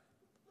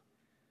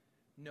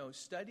 No,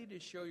 study to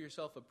show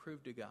yourself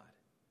approved to God.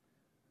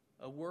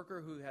 A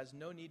worker who has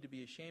no need to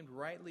be ashamed,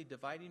 rightly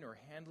dividing or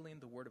handling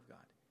the Word of God.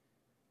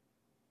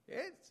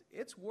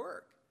 It's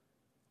work.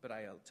 But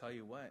I'll tell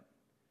you what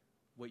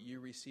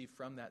you receive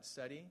from that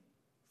study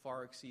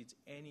far exceeds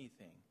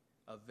anything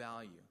of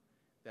value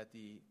that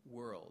the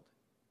world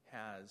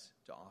has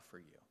to offer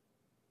you.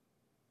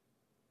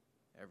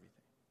 Everything.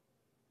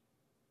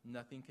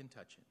 Nothing can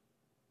touch it.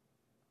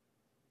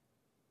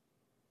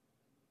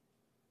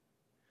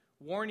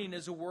 Warning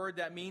is a word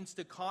that means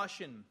to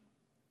caution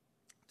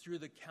through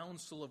the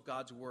counsel of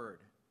God's word.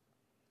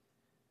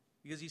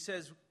 Because he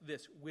says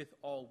this, with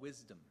all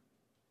wisdom.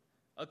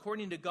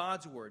 According to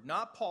God's word.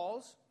 Not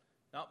Paul's.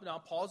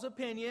 Not Paul's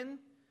opinion.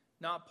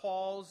 Not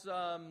Paul's,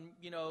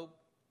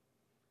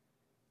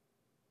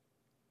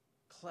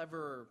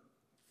 clever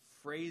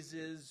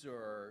phrases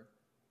or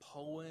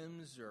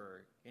poems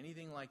or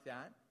anything like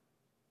that.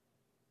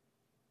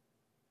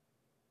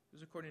 It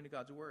was according to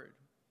God's word.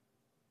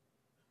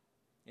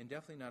 And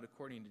definitely not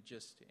according to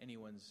just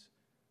anyone's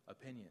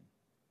opinion.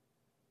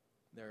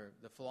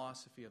 The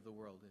philosophy of the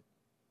world,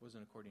 it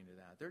wasn't according to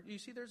that. You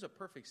see, there's a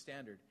perfect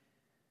standard,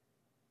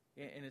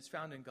 and it's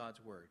found in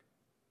God's word.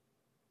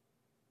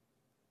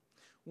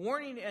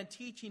 Warning and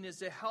teaching is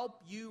to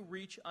help you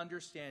reach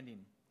understanding.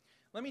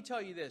 Let me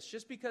tell you this,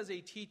 just because a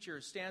teacher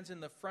stands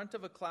in the front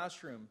of a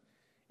classroom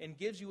and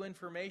gives you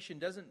information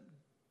doesn't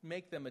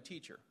make them a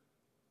teacher.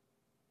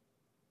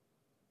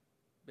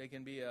 They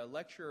can be a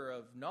lecturer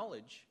of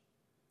knowledge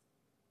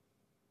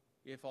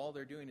if all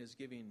they're doing is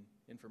giving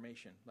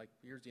information. Like,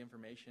 here's the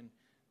information,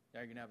 now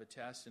you're going to have a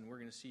test, and we're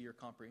going to see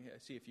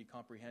if you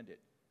comprehend it.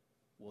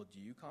 Well, do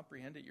you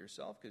comprehend it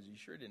yourself? Because you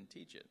sure didn't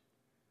teach it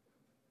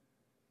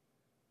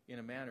in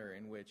a manner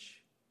in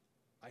which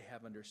I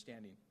have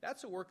understanding.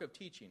 That's a work of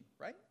teaching,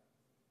 right?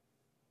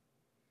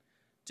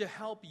 To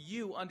help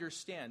you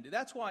understand.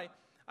 That's why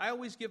I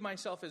always give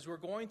myself, as we're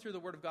going through the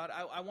Word of God,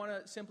 I want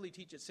to simply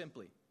teach it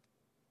simply.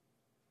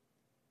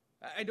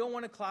 I don't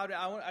want to cloud it.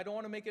 I don't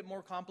want to make it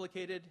more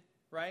complicated,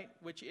 right?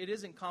 Which it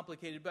isn't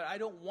complicated, but I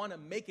don't want to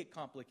make it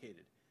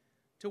complicated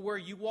to where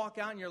you walk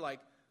out and you're like,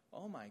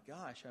 oh my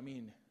gosh,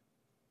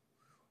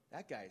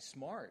 that guy is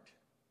smart.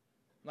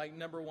 Like,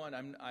 number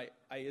one, I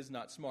is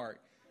not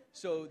smart.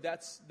 So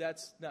that's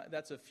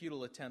a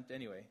futile attempt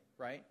anyway,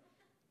 right?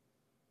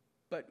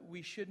 But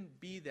we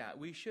shouldn't be that.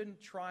 We shouldn't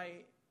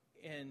try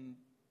and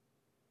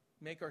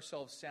make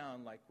ourselves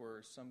sound like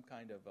we're some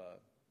kind of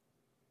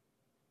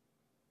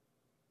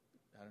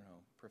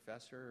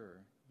professor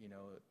or,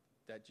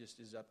 that just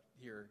is up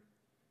here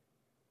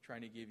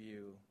trying to give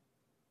you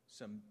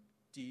some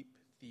deep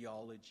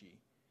theology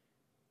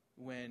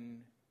when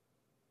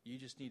you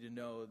just need to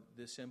know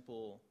the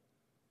simple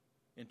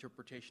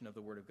interpretation of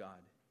the Word of God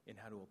and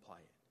how to apply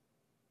it.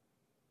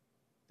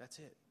 That's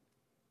it.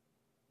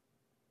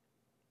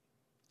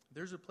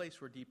 There's a place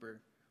for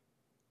deeper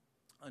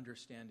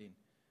understanding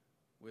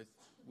with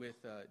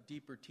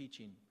deeper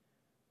teaching.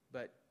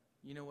 But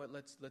you know what?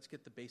 Let's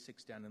get the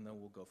basics down and then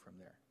we'll go from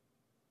there.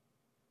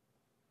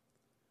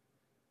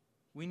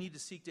 We need to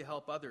seek to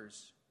help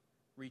others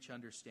reach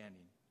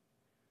understanding.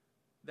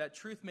 That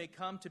truth may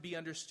come to be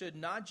understood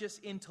not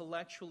just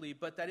intellectually,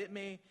 but that it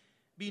may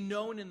be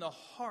known in the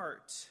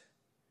heart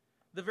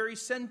the very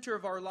center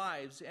of our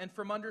lives, and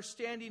from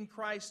understanding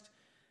Christ,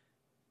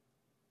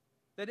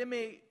 that it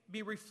may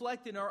be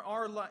reflected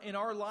in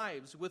our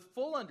lives with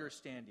full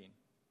understanding,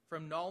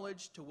 from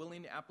knowledge to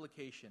willing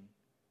application.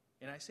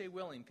 And I say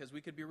willing because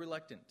we could be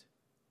reluctant.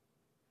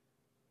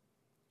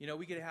 You know,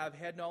 we could have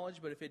head knowledge,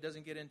 but if it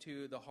doesn't get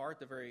into the heart,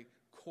 the very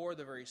core,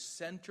 the very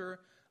center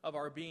of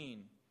our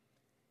being,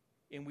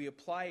 and we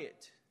apply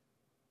it,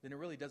 then it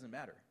really doesn't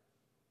matter.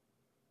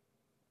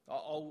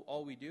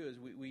 All we do is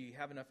we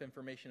have enough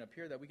information up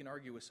here that we can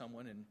argue with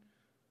someone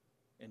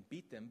and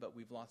beat them, but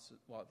we've lost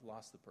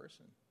the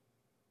person.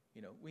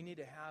 You know, we need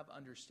to have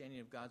understanding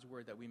of God's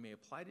word that we may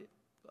apply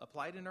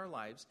it in our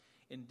lives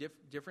in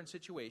different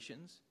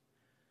situations,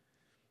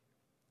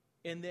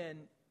 and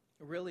then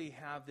really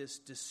have this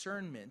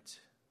discernment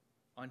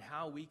on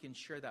how we can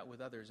share that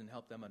with others and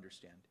help them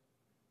understand.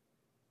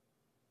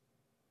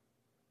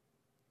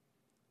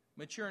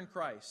 Mature in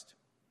Christ.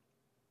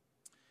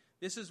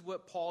 This is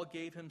what Paul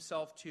gave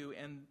himself to,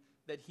 and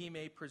that he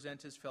may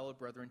present his fellow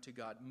brethren to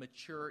God.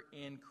 Mature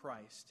in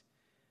Christ.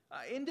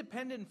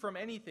 Independent from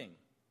anything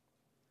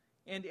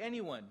and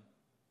anyone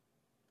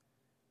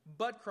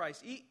but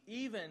Christ.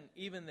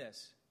 Even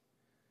this.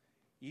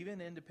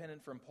 Even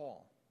independent from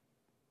Paul.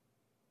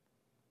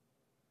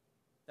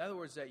 In other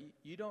words, that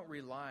you don't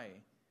rely,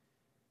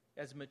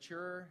 as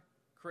mature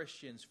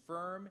Christians,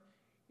 firm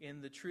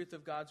in the truth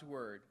of God's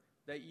word,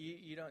 that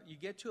you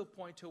get to a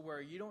point to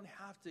where you don't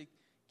have to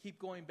keep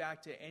going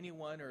back to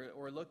anyone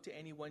or look to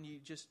anyone.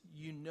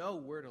 You know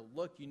where to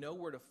look. You know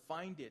where to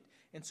find it.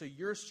 And so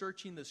you're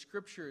searching the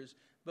scriptures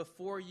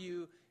before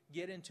you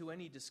get into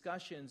any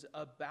discussions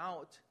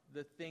about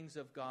the things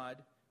of God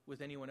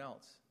with anyone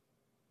else.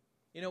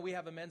 You know, we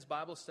have a men's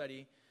Bible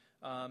study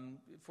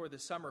for the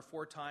summer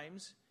 4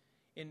 times.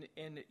 And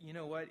you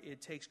know what?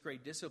 It takes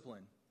great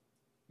discipline.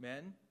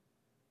 Men,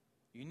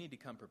 you need to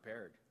come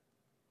prepared.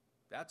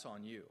 That's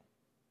on you.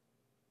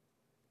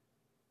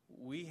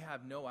 We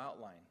have no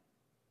outline.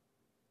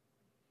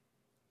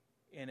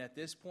 And at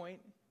this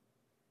point,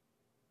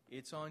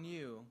 it's on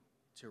you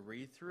to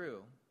read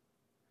through,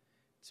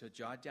 to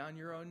jot down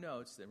your own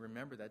notes. That,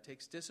 remember, that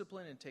takes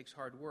discipline and takes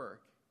hard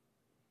work.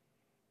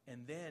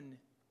 And then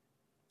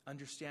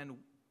understand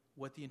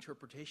what the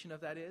interpretation of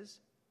that is,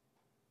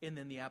 and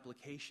then the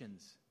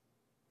applications.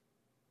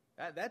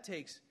 That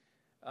takes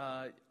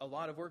a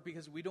lot of work,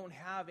 because we don't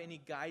have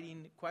any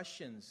guiding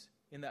questions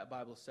in that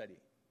Bible study.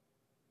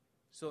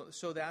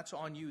 So that's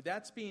on you.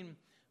 That's being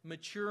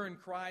mature in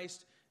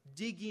Christ,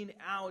 digging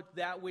out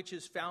that which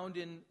is found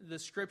in the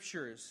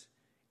scriptures,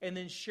 and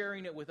then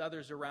sharing it with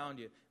others around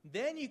you.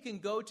 Then you can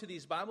go to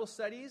these Bible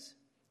studies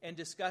and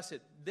discuss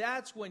it.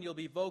 That's when you'll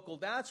be vocal.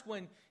 That's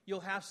when you'll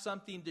have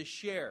something to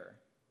share.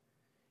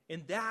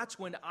 And that's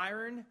when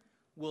iron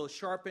will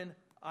sharpen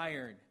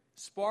iron.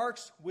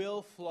 Sparks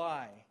will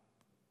fly.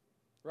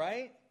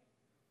 Right?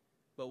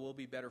 But we'll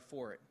be better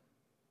for it.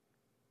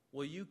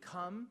 Will you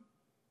come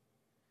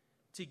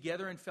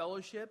together in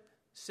fellowship,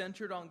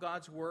 centered on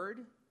God's word,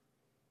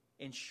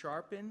 and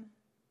sharpen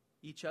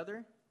each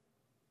other?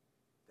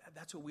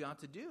 That's what we ought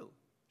to do.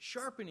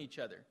 Sharpen each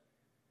other.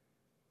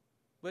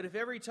 But if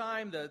every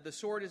time the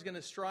sword is going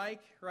to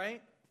strike,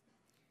 right,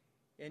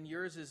 and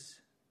yours is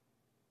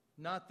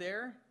not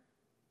there,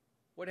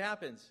 what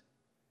happens?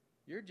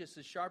 You're just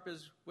as sharp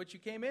as what you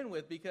came in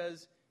with,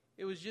 because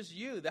it was just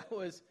you that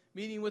was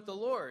meeting with the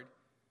Lord.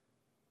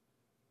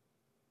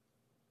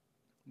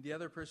 The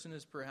other person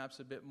is perhaps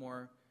a bit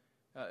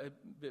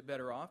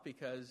better off,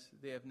 because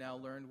they have now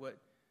learned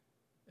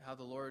how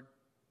the Lord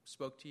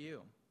spoke to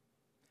you.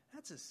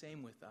 That's the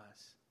same with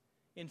us.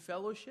 In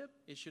fellowship,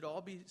 it should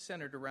all be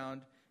centered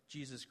around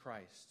Jesus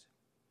Christ.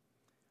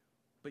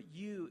 But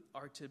you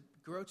are to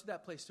grow to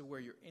that place to where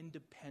you're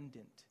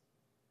independent.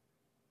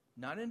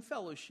 Not in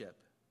fellowship,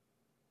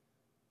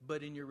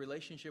 but in your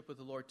relationship with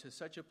the Lord, to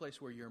such a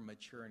place where you're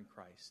mature in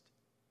Christ,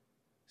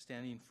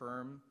 standing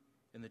firm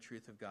in the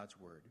truth of God's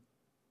word.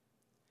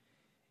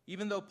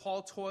 Even though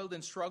Paul toiled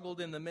and struggled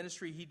in the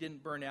ministry, he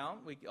didn't burn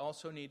out. We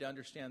also need to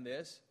understand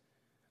this.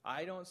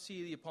 I don't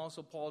see the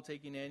Apostle Paul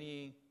taking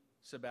any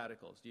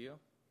sabbaticals. Do you?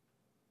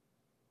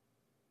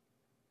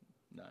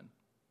 None.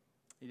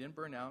 He didn't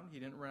burn out. He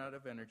didn't run out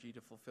of energy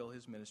to fulfill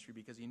his ministry,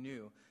 because he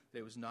knew that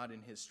it was not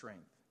in his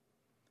strength,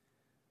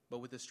 but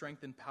with a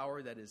strength and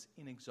power that is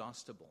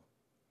inexhaustible,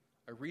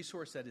 a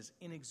resource that is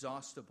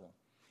inexhaustible.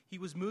 He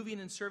was moving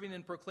and serving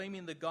and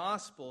proclaiming the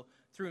gospel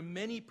through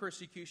many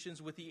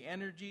persecutions with the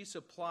energy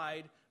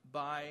supplied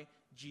by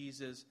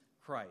Jesus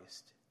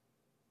Christ.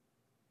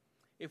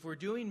 If we're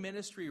doing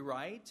ministry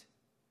right,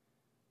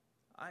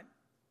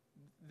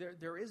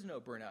 there is no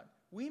burnout.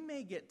 We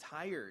may get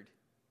tired.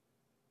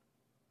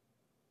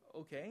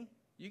 Okay,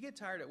 you get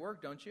tired at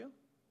work, don't you?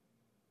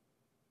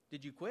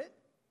 Did you quit?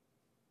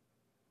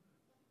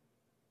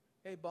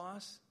 Hey,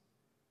 boss,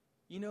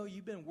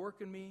 you've been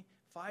working me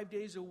 5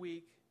 days a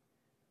week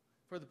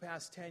for the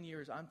past 10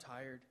 years. I'm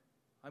tired.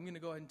 I'm going to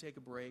go ahead and take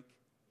a break.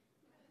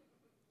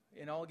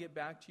 And I'll get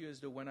back to you as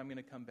to when I'm going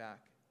to come back.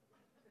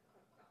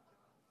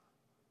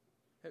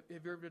 Have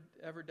you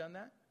ever done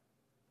that?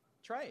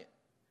 Try it.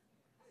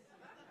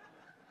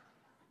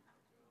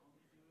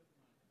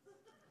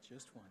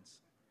 just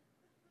once.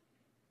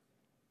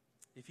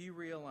 If you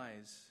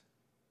realize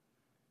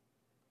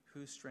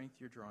whose strength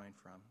you're drawing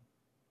from,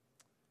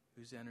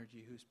 whose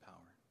energy, whose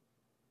power,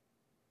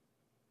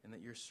 and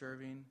that you're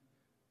serving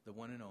the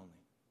one and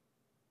only,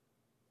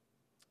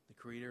 the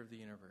creator of the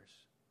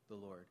universe, the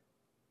Lord,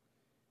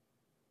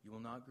 you will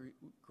not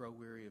grow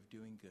weary of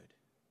doing good.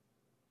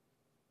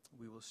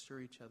 We will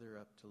stir each other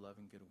up to love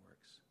and good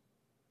works.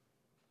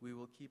 We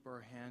will keep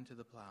our hand to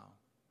the plow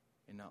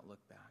and not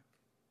look back.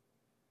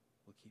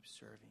 We'll keep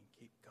serving,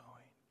 keep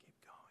going, keep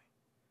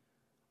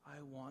going.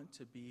 I want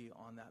to be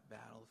on that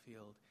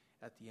battlefield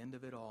at the end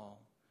of it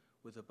all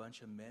with a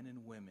bunch of men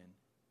and women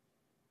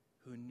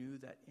who knew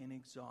that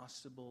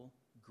inexhaustible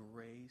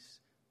grace,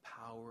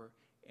 power,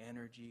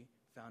 energy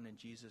found in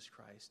Jesus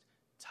Christ,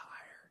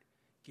 tired,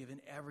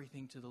 given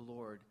everything to the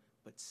Lord,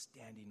 but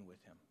standing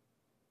with him.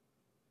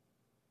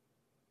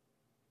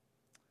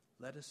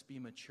 Let us be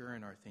mature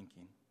in our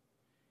thinking.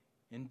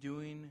 In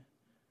doing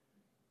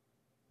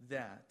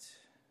that,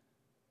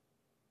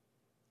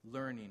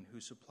 learning who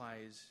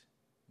supplies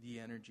the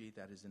energy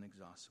that is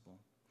inexhaustible.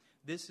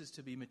 This is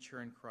to be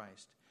mature in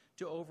Christ,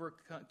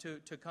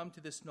 to come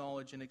to this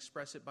knowledge and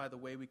express it by the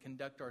way we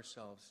conduct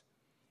ourselves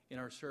in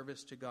our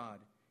service to God,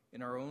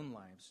 in our own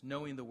lives,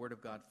 knowing the Word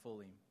of God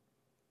fully.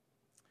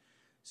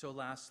 So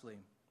lastly,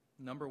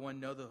 number 1,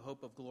 know the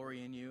hope of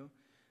glory in you.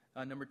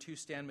 Number 2,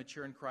 stand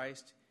mature in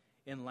Christ.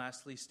 And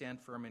lastly, stand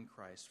firm in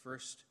Christ.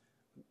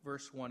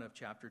 Verse 1 of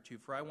chapter 2.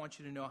 For I want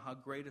you to know how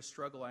great a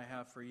struggle I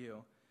have for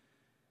you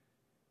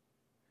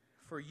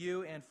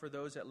and for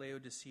those at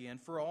Laodicea,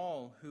 and for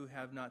all who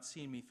have not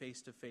seen me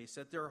face to face,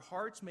 that their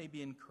hearts may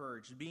be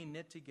encouraged, being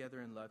knit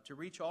together in love, to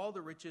reach all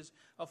the riches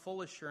of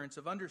full assurance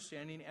of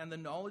understanding and the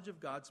knowledge of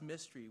God's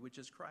mystery, which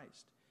is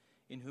Christ,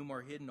 in whom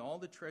are hidden all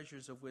the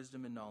treasures of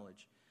wisdom and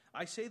knowledge.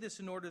 I say this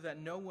in order that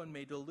no one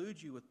may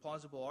delude you with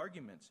plausible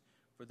arguments.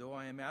 For though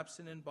I am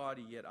absent in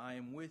body, yet I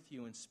am with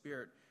you in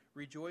spirit,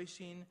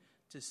 rejoicing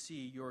to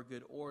see your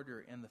good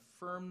order and the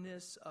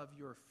firmness of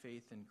your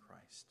faith in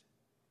Christ.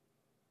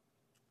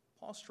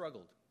 Paul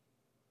struggled.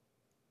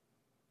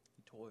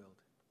 He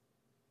toiled.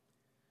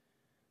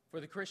 For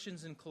the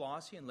Christians in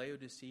Colossae and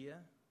Laodicea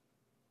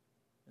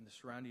and the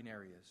surrounding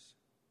areas.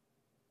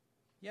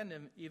 He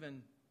hadn't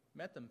even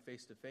met them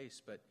face to face,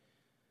 but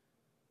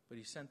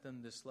he sent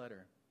them this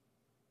letter,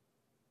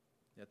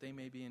 that they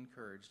may be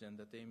encouraged and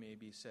that they may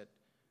be set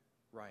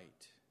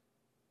right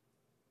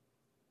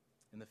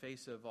in the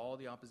face of all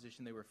the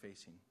opposition they were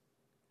facing.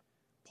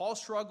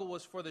 Paul's struggle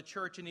was for the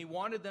church, and he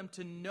wanted them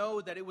to know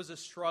that it was a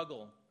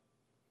struggle.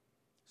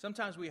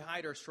 Sometimes we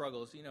hide our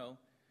struggles,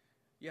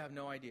 you have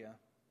no idea.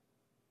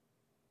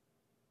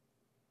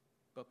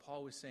 But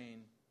Paul was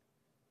saying,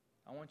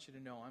 I want you to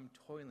know I'm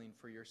toiling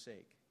for your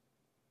sake.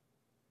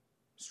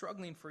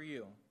 Struggling for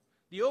you.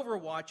 The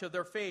overwatch of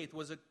their faith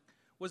was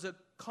a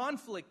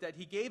conflict that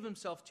he gave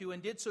himself to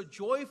and did so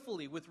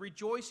joyfully with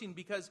rejoicing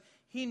because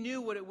he knew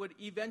what it would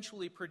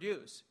eventually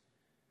produce.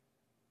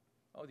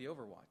 Oh, the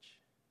overwatch.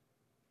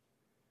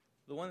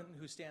 The one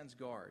who stands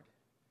guard.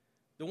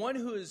 The one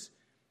who is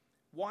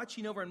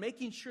watching over and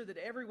making sure that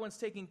everyone's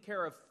taken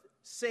care of,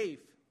 safe.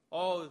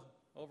 Oh,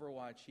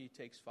 overwatch, he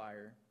takes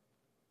fire.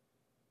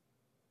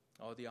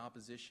 Oh, the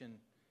opposition,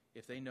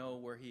 if they know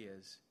where he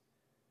is,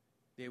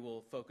 they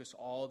will focus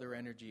all their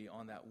energy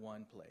on that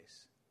one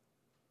place.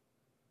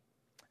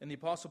 And the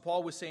Apostle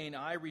Paul was saying,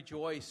 I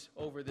rejoice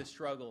over this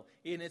struggle,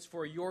 and it's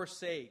for your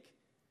sake.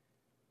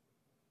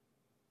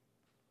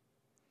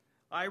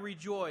 I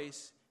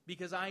rejoice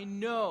because I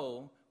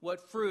know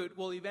what fruit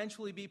will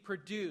eventually be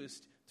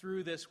produced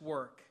through this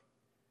work.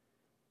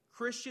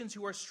 Christians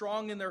who are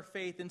strong in their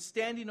faith and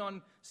standing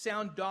on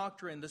sound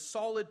doctrine, the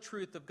solid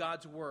truth of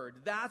God's Word,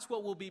 that's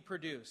what will be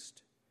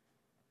produced.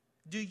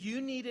 Do you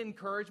need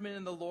encouragement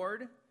in the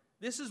Lord?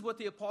 This is what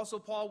the Apostle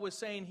Paul was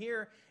saying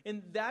here,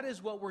 and that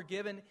is what we're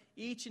given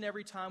each and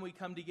every time we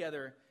come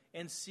together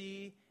and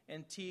see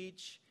and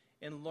teach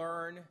and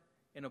learn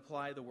and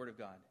apply the Word of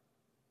God.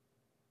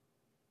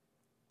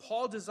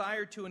 Paul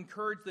desired to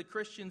encourage the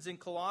Christians in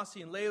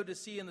Colossae and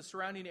Laodicea and the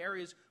surrounding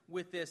areas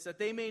with this, that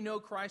they may know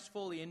Christ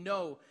fully and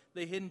know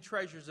the hidden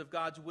treasures of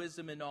God's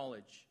wisdom and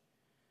knowledge.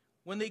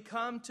 When they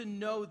come to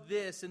know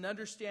this and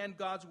understand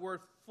God's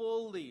Word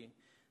fully,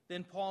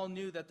 then Paul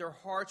knew that their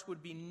hearts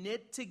would be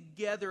knit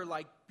together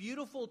like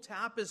beautiful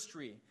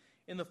tapestry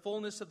in the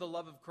fullness of the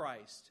love of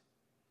Christ.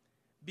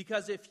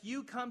 Because if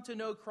you come to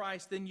know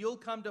Christ, then you'll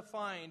come to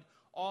find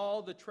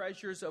all the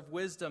treasures of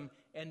wisdom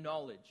and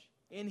knowledge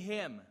in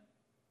Him.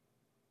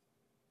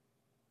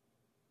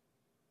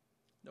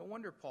 No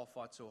wonder Paul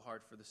fought so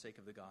hard for the sake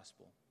of the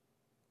gospel.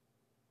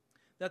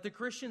 That the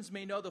Christians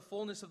may know the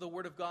fullness of the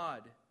Word of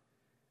God.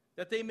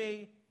 That they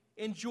may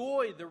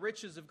enjoy the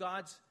riches of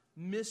God's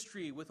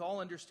mystery with all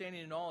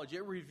understanding and knowledge.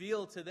 It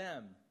revealed to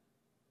them.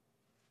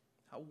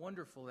 How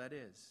wonderful that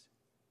is.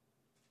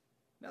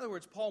 In other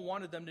words, Paul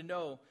wanted them to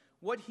know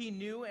what he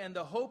knew and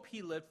the hope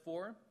he lived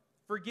for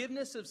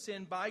Forgiveness of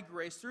sin by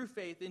grace through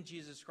faith in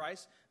Jesus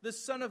Christ, the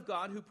Son of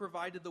God, who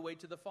provided the way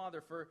to the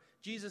Father. For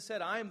Jesus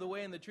said, I am the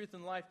way and the truth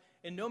and life,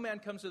 and no man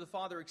comes to the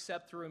Father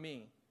except through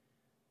me.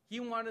 He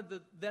wanted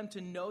them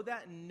to know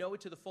that and know it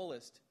to the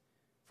fullest.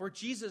 For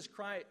Jesus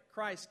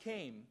Christ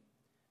came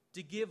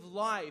to give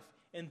life,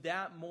 and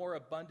that more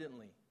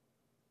abundantly,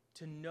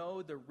 to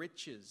know the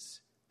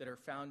riches that are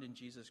found in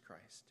Jesus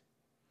Christ.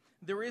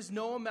 There is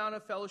no amount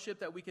of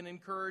fellowship that we can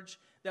encourage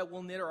that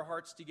will knit our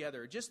hearts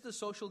together. Just the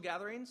social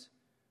gatherings,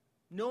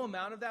 no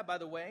amount of that, by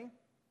the way,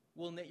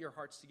 will knit your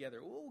hearts together.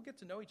 We'll get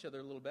to know each other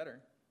a little better.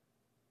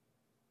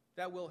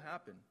 That will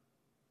happen.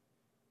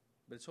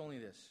 But it's only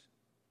this.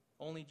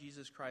 Only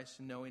Jesus Christ,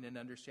 knowing and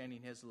understanding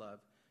his love,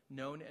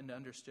 known and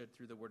understood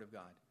through the Word of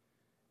God.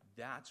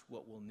 That's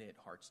what will knit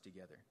hearts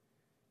together.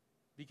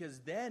 Because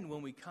then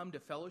when we come to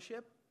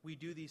fellowship, we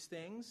do these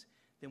things,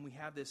 then we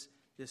have this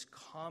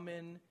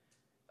common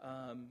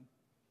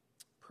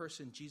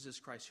person,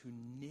 Jesus Christ, who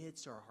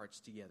knits our hearts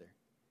together.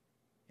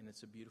 And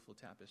it's a beautiful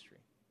tapestry.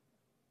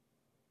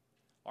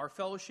 Our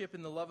fellowship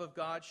in the love of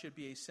God should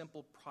be a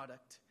simple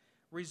product,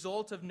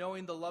 result of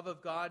knowing the love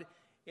of God,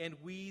 and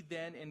we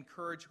then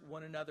encourage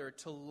one another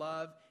to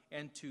love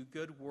and to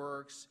good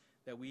works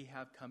that we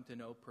have come to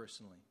know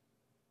personally.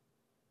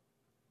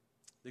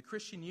 The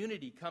Christian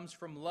unity comes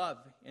from love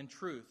and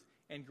truth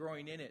and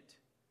growing in it.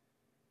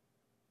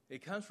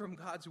 It comes from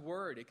God's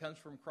Word. It comes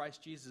from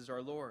Christ Jesus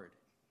our Lord.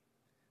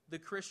 The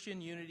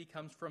Christian unity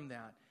comes from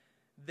that.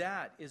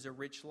 That is a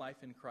rich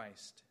life in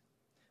Christ.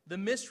 The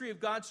mystery of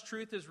God's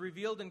truth is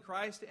revealed in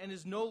Christ and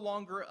is no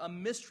longer a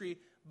mystery,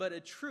 but a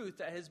truth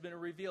that has been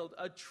revealed,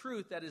 a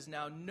truth that is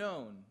now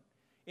known,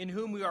 in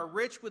whom we are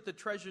rich with the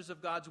treasures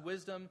of God's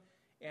wisdom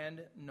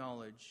and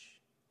knowledge.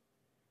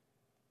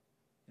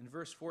 And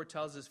verse 4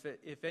 tells us,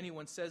 if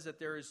anyone says that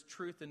there is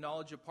truth and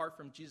knowledge apart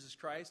from Jesus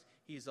Christ,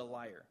 he's a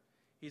liar.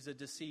 He's a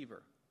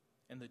deceiver,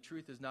 and the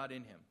truth is not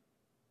in him.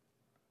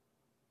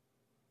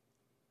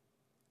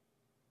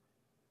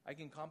 I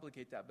can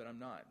complicate that, but I'm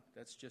not.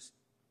 That's just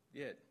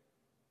it.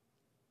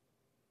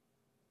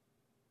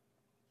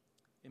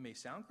 It may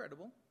sound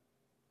credible.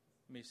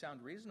 It may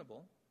sound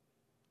reasonable.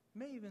 It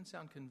may even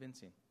sound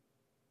convincing.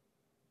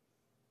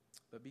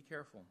 But be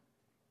careful.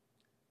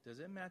 Does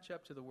it match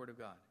up to the Word of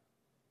God?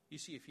 You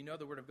see, if you know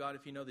the Word of God,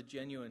 if you know the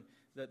genuine,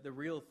 the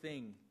real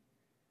thing,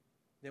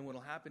 then what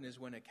will happen is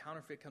when a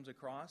counterfeit comes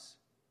across,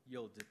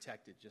 you'll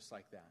detect it just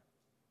like that.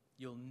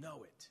 You'll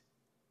know it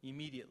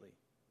immediately.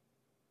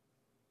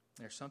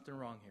 There's something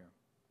wrong here.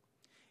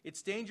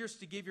 It's dangerous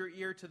to give your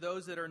ear to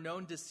those that are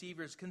known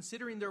deceivers,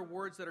 considering their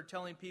words that are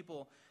telling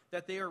people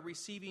that they are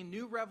receiving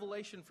new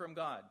revelation from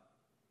God.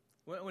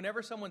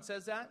 Whenever someone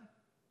says that,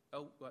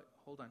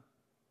 hold on,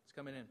 it's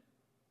coming in.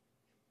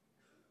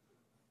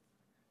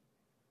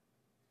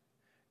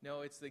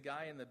 No, it's the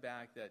guy in the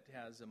back that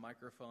has a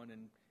microphone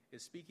and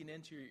is speaking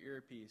into your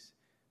earpiece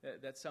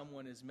that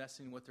someone is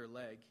messing with their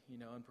leg,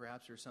 and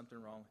perhaps there's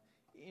something wrong.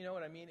 You know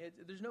what I mean?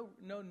 There's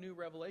no new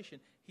revelation.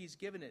 He's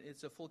given it.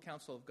 It's a full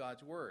counsel of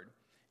God's Word.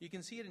 You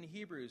can see it in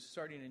Hebrews,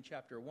 starting in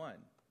chapter 1.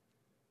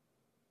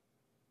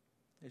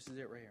 This is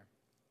it right here.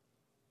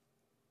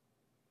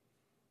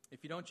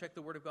 If you don't check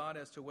the Word of God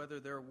as to whether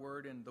their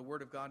word and the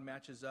Word of God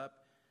matches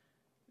up,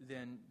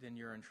 then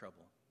you're in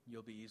trouble.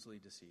 You'll be easily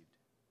deceived.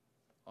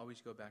 Always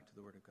go back to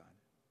the Word of God.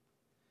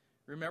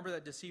 Remember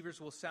that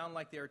deceivers will sound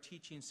like they are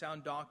teaching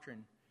sound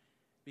doctrine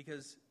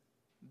because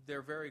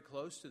they're very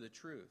close to the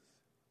truth,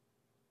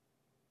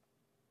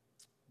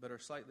 but are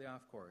slightly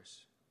off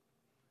course.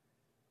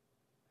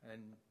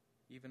 And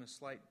even a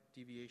slight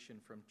deviation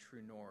from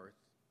true north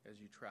as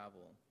you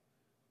travel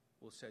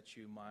will set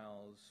you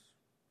miles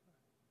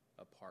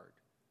apart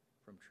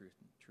from true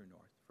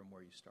north, from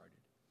where you started.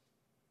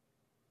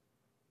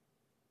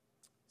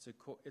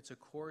 It's a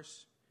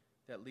course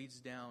that leads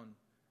down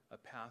a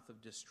path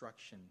of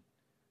destruction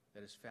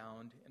that is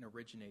found and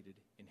originated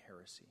in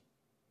heresy.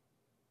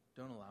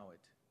 Don't allow it.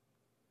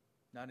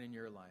 Not in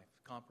your life.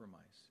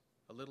 Compromise.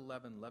 A little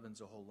leaven leavens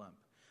a whole lump.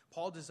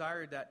 Paul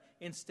desired that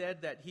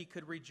instead that he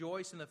could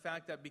rejoice in the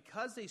fact that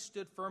because they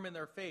stood firm in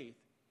their faith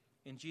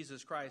in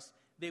Jesus Christ,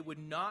 they would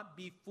not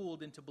be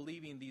fooled into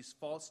believing these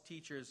false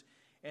teachers,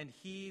 and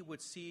he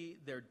would see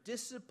their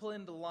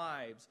disciplined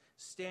lives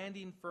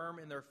standing firm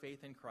in their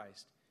faith in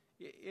Christ.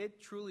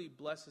 It truly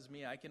blesses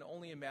me. I can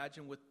only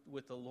imagine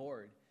with the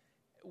Lord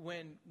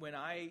when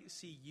I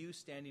see you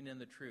standing in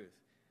the truth.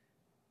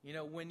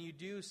 When you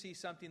do see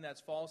something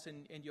that's false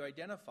and you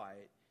identify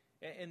it,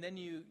 and then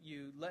you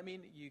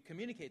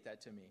communicate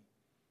that to me.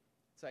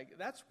 It's like,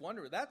 that's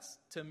wonderful. That's,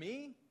 to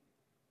me,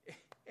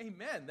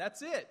 amen.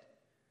 That's it.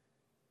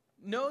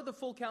 Know the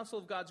full counsel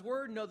of God's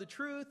Word. Know the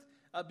truth.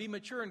 Be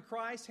mature in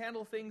Christ.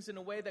 Handle things in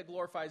a way that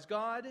glorifies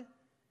God.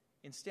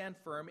 And stand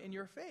firm in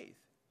your faith.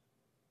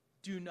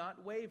 Do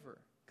not waver.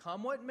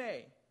 Come what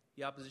may.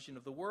 The opposition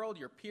of the world,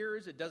 your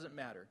peers, it doesn't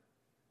matter.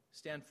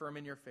 Stand firm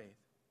in your faith.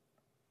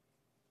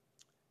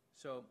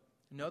 So,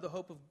 know the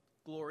hope of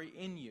glory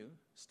in you.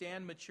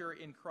 Stand mature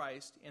in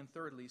Christ. And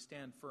thirdly,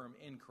 stand firm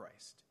in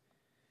Christ.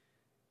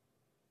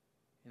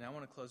 And I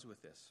want to close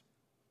with this.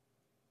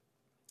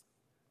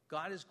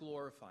 God is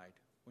glorified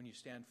when you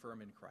stand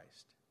firm in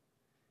Christ.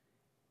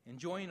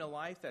 Enjoying a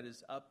life that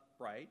is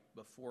upright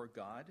before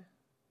God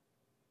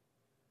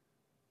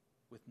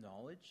with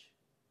knowledge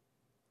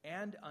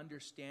and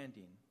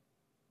understanding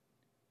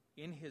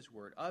in His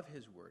Word, of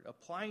His Word,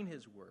 applying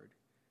His Word,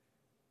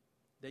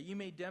 that you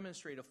may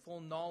demonstrate a full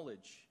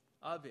knowledge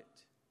of it.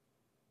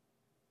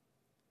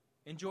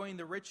 Enjoying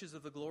the riches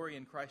of the glory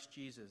in Christ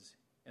Jesus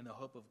and the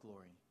hope of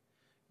glory.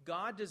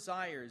 God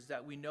desires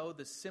that we know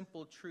the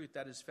simple truth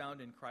that is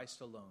found in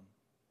Christ alone.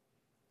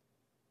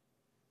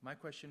 My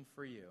question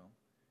for you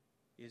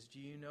is, do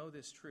you know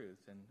this truth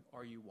and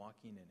are you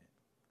walking in it?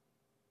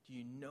 Do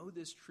you know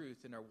this truth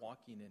and are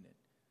walking in it?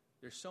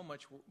 There's so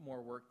much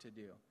more work to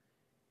do.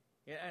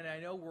 And I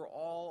know we're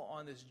all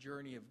on this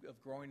journey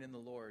of growing in the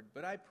Lord,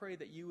 but I pray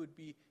that you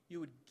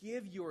would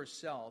give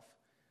yourself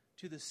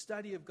to the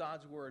study of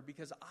God's Word,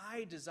 because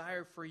I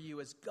desire for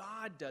you, as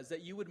God does,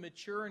 that you would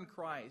mature in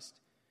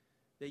Christ,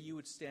 that you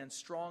would stand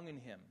strong in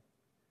Him,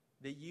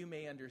 that you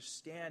may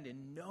understand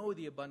and know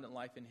the abundant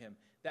life in Him.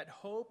 That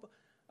hope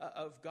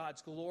of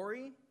God's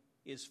glory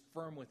is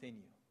firm within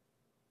you.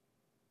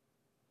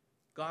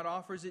 God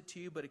offers it to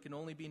you, but it can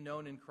only be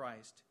known in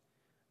Christ.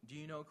 Do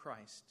you know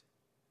Christ?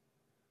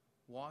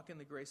 Walk in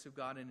the grace of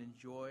God and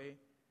enjoy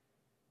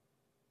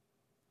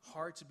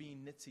hearts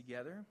being knit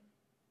together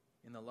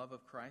in the love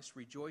of Christ,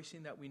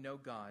 rejoicing that we know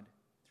God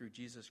through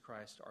Jesus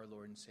Christ, our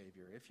Lord and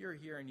Savior. If you're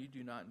here and you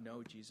do not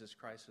know Jesus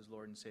Christ as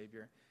Lord and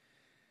Savior,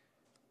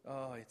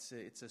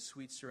 it's a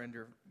sweet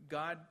surrender.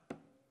 God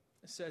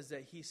says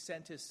that He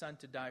sent His Son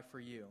to die for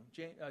you.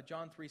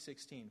 John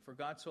 3:16, for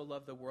God so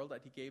loved the world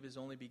that He gave His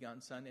only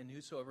begotten Son, and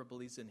whosoever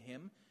believes in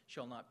Him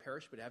shall not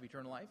perish but have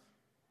eternal life.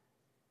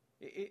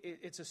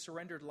 It's a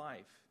surrendered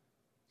life.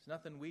 It's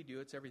nothing we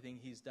do, it's everything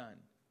He's done.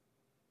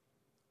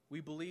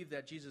 We believe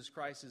that Jesus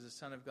Christ is the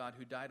Son of God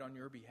who died on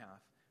your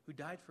behalf, who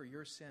died for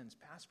your sins,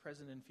 past,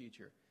 present, and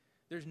future.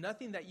 There's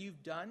nothing that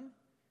you've done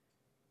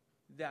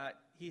that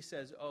He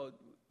says,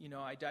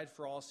 I died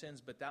for all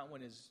sins, but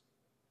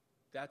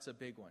that's a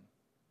big one.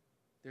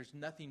 There's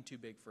nothing too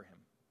big for Him.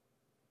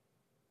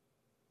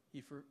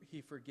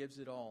 He forgives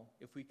it all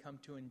if we come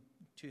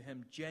to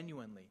Him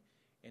genuinely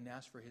and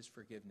ask for His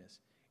forgiveness.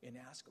 And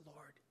ask,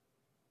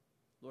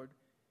 Lord,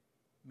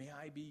 may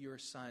I be your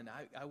son?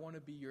 I want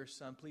to be your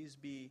son. Please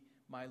be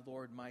my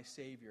Lord, my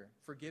Savior.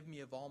 Forgive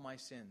me of all my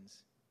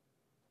sins.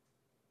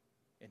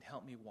 And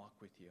help me walk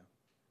with you.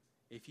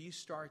 If you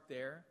start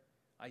there,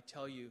 I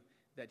tell you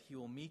that He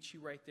will meet you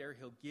right there.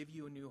 He'll give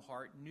you a new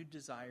heart, new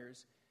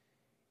desires.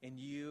 And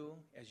you,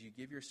 as you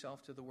give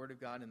yourself to the Word of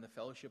God and the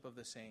fellowship of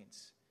the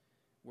saints,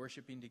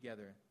 worshiping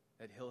together,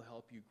 that He'll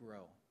help you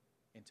grow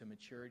into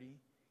maturity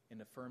in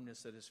the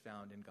firmness that is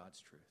found in God's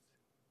truth.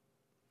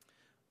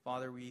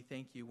 Father, we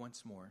thank you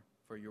once more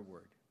for your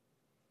word.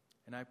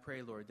 And I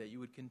pray, Lord, that you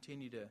would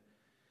continue to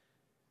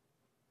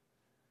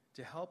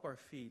help our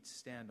feet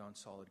stand on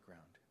solid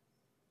ground,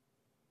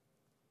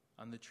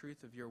 on the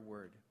truth of your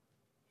word,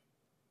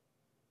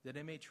 that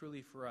it may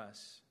truly for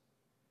us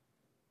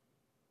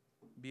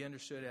be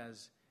understood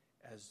as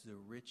the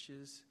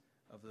riches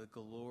of the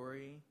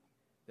glory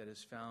that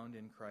is found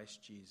in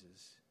Christ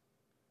Jesus.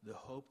 The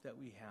hope that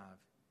we have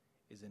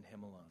is in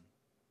Him alone.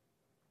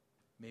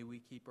 May we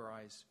keep our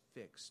eyes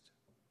fixed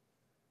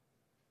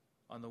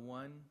on the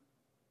one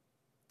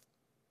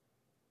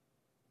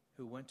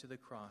who went to the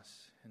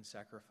cross and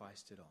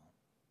sacrificed it all.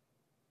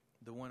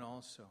 The one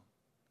also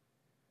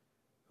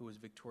who was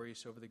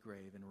victorious over the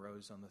grave and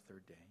rose on the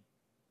third day,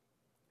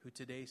 who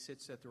today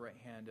sits at the right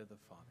hand of the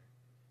Father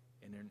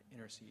and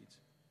intercedes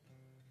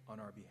on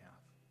our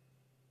behalf.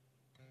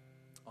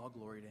 All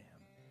glory to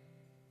Him,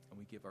 and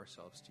we give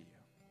ourselves to you.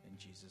 In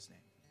Jesus' name.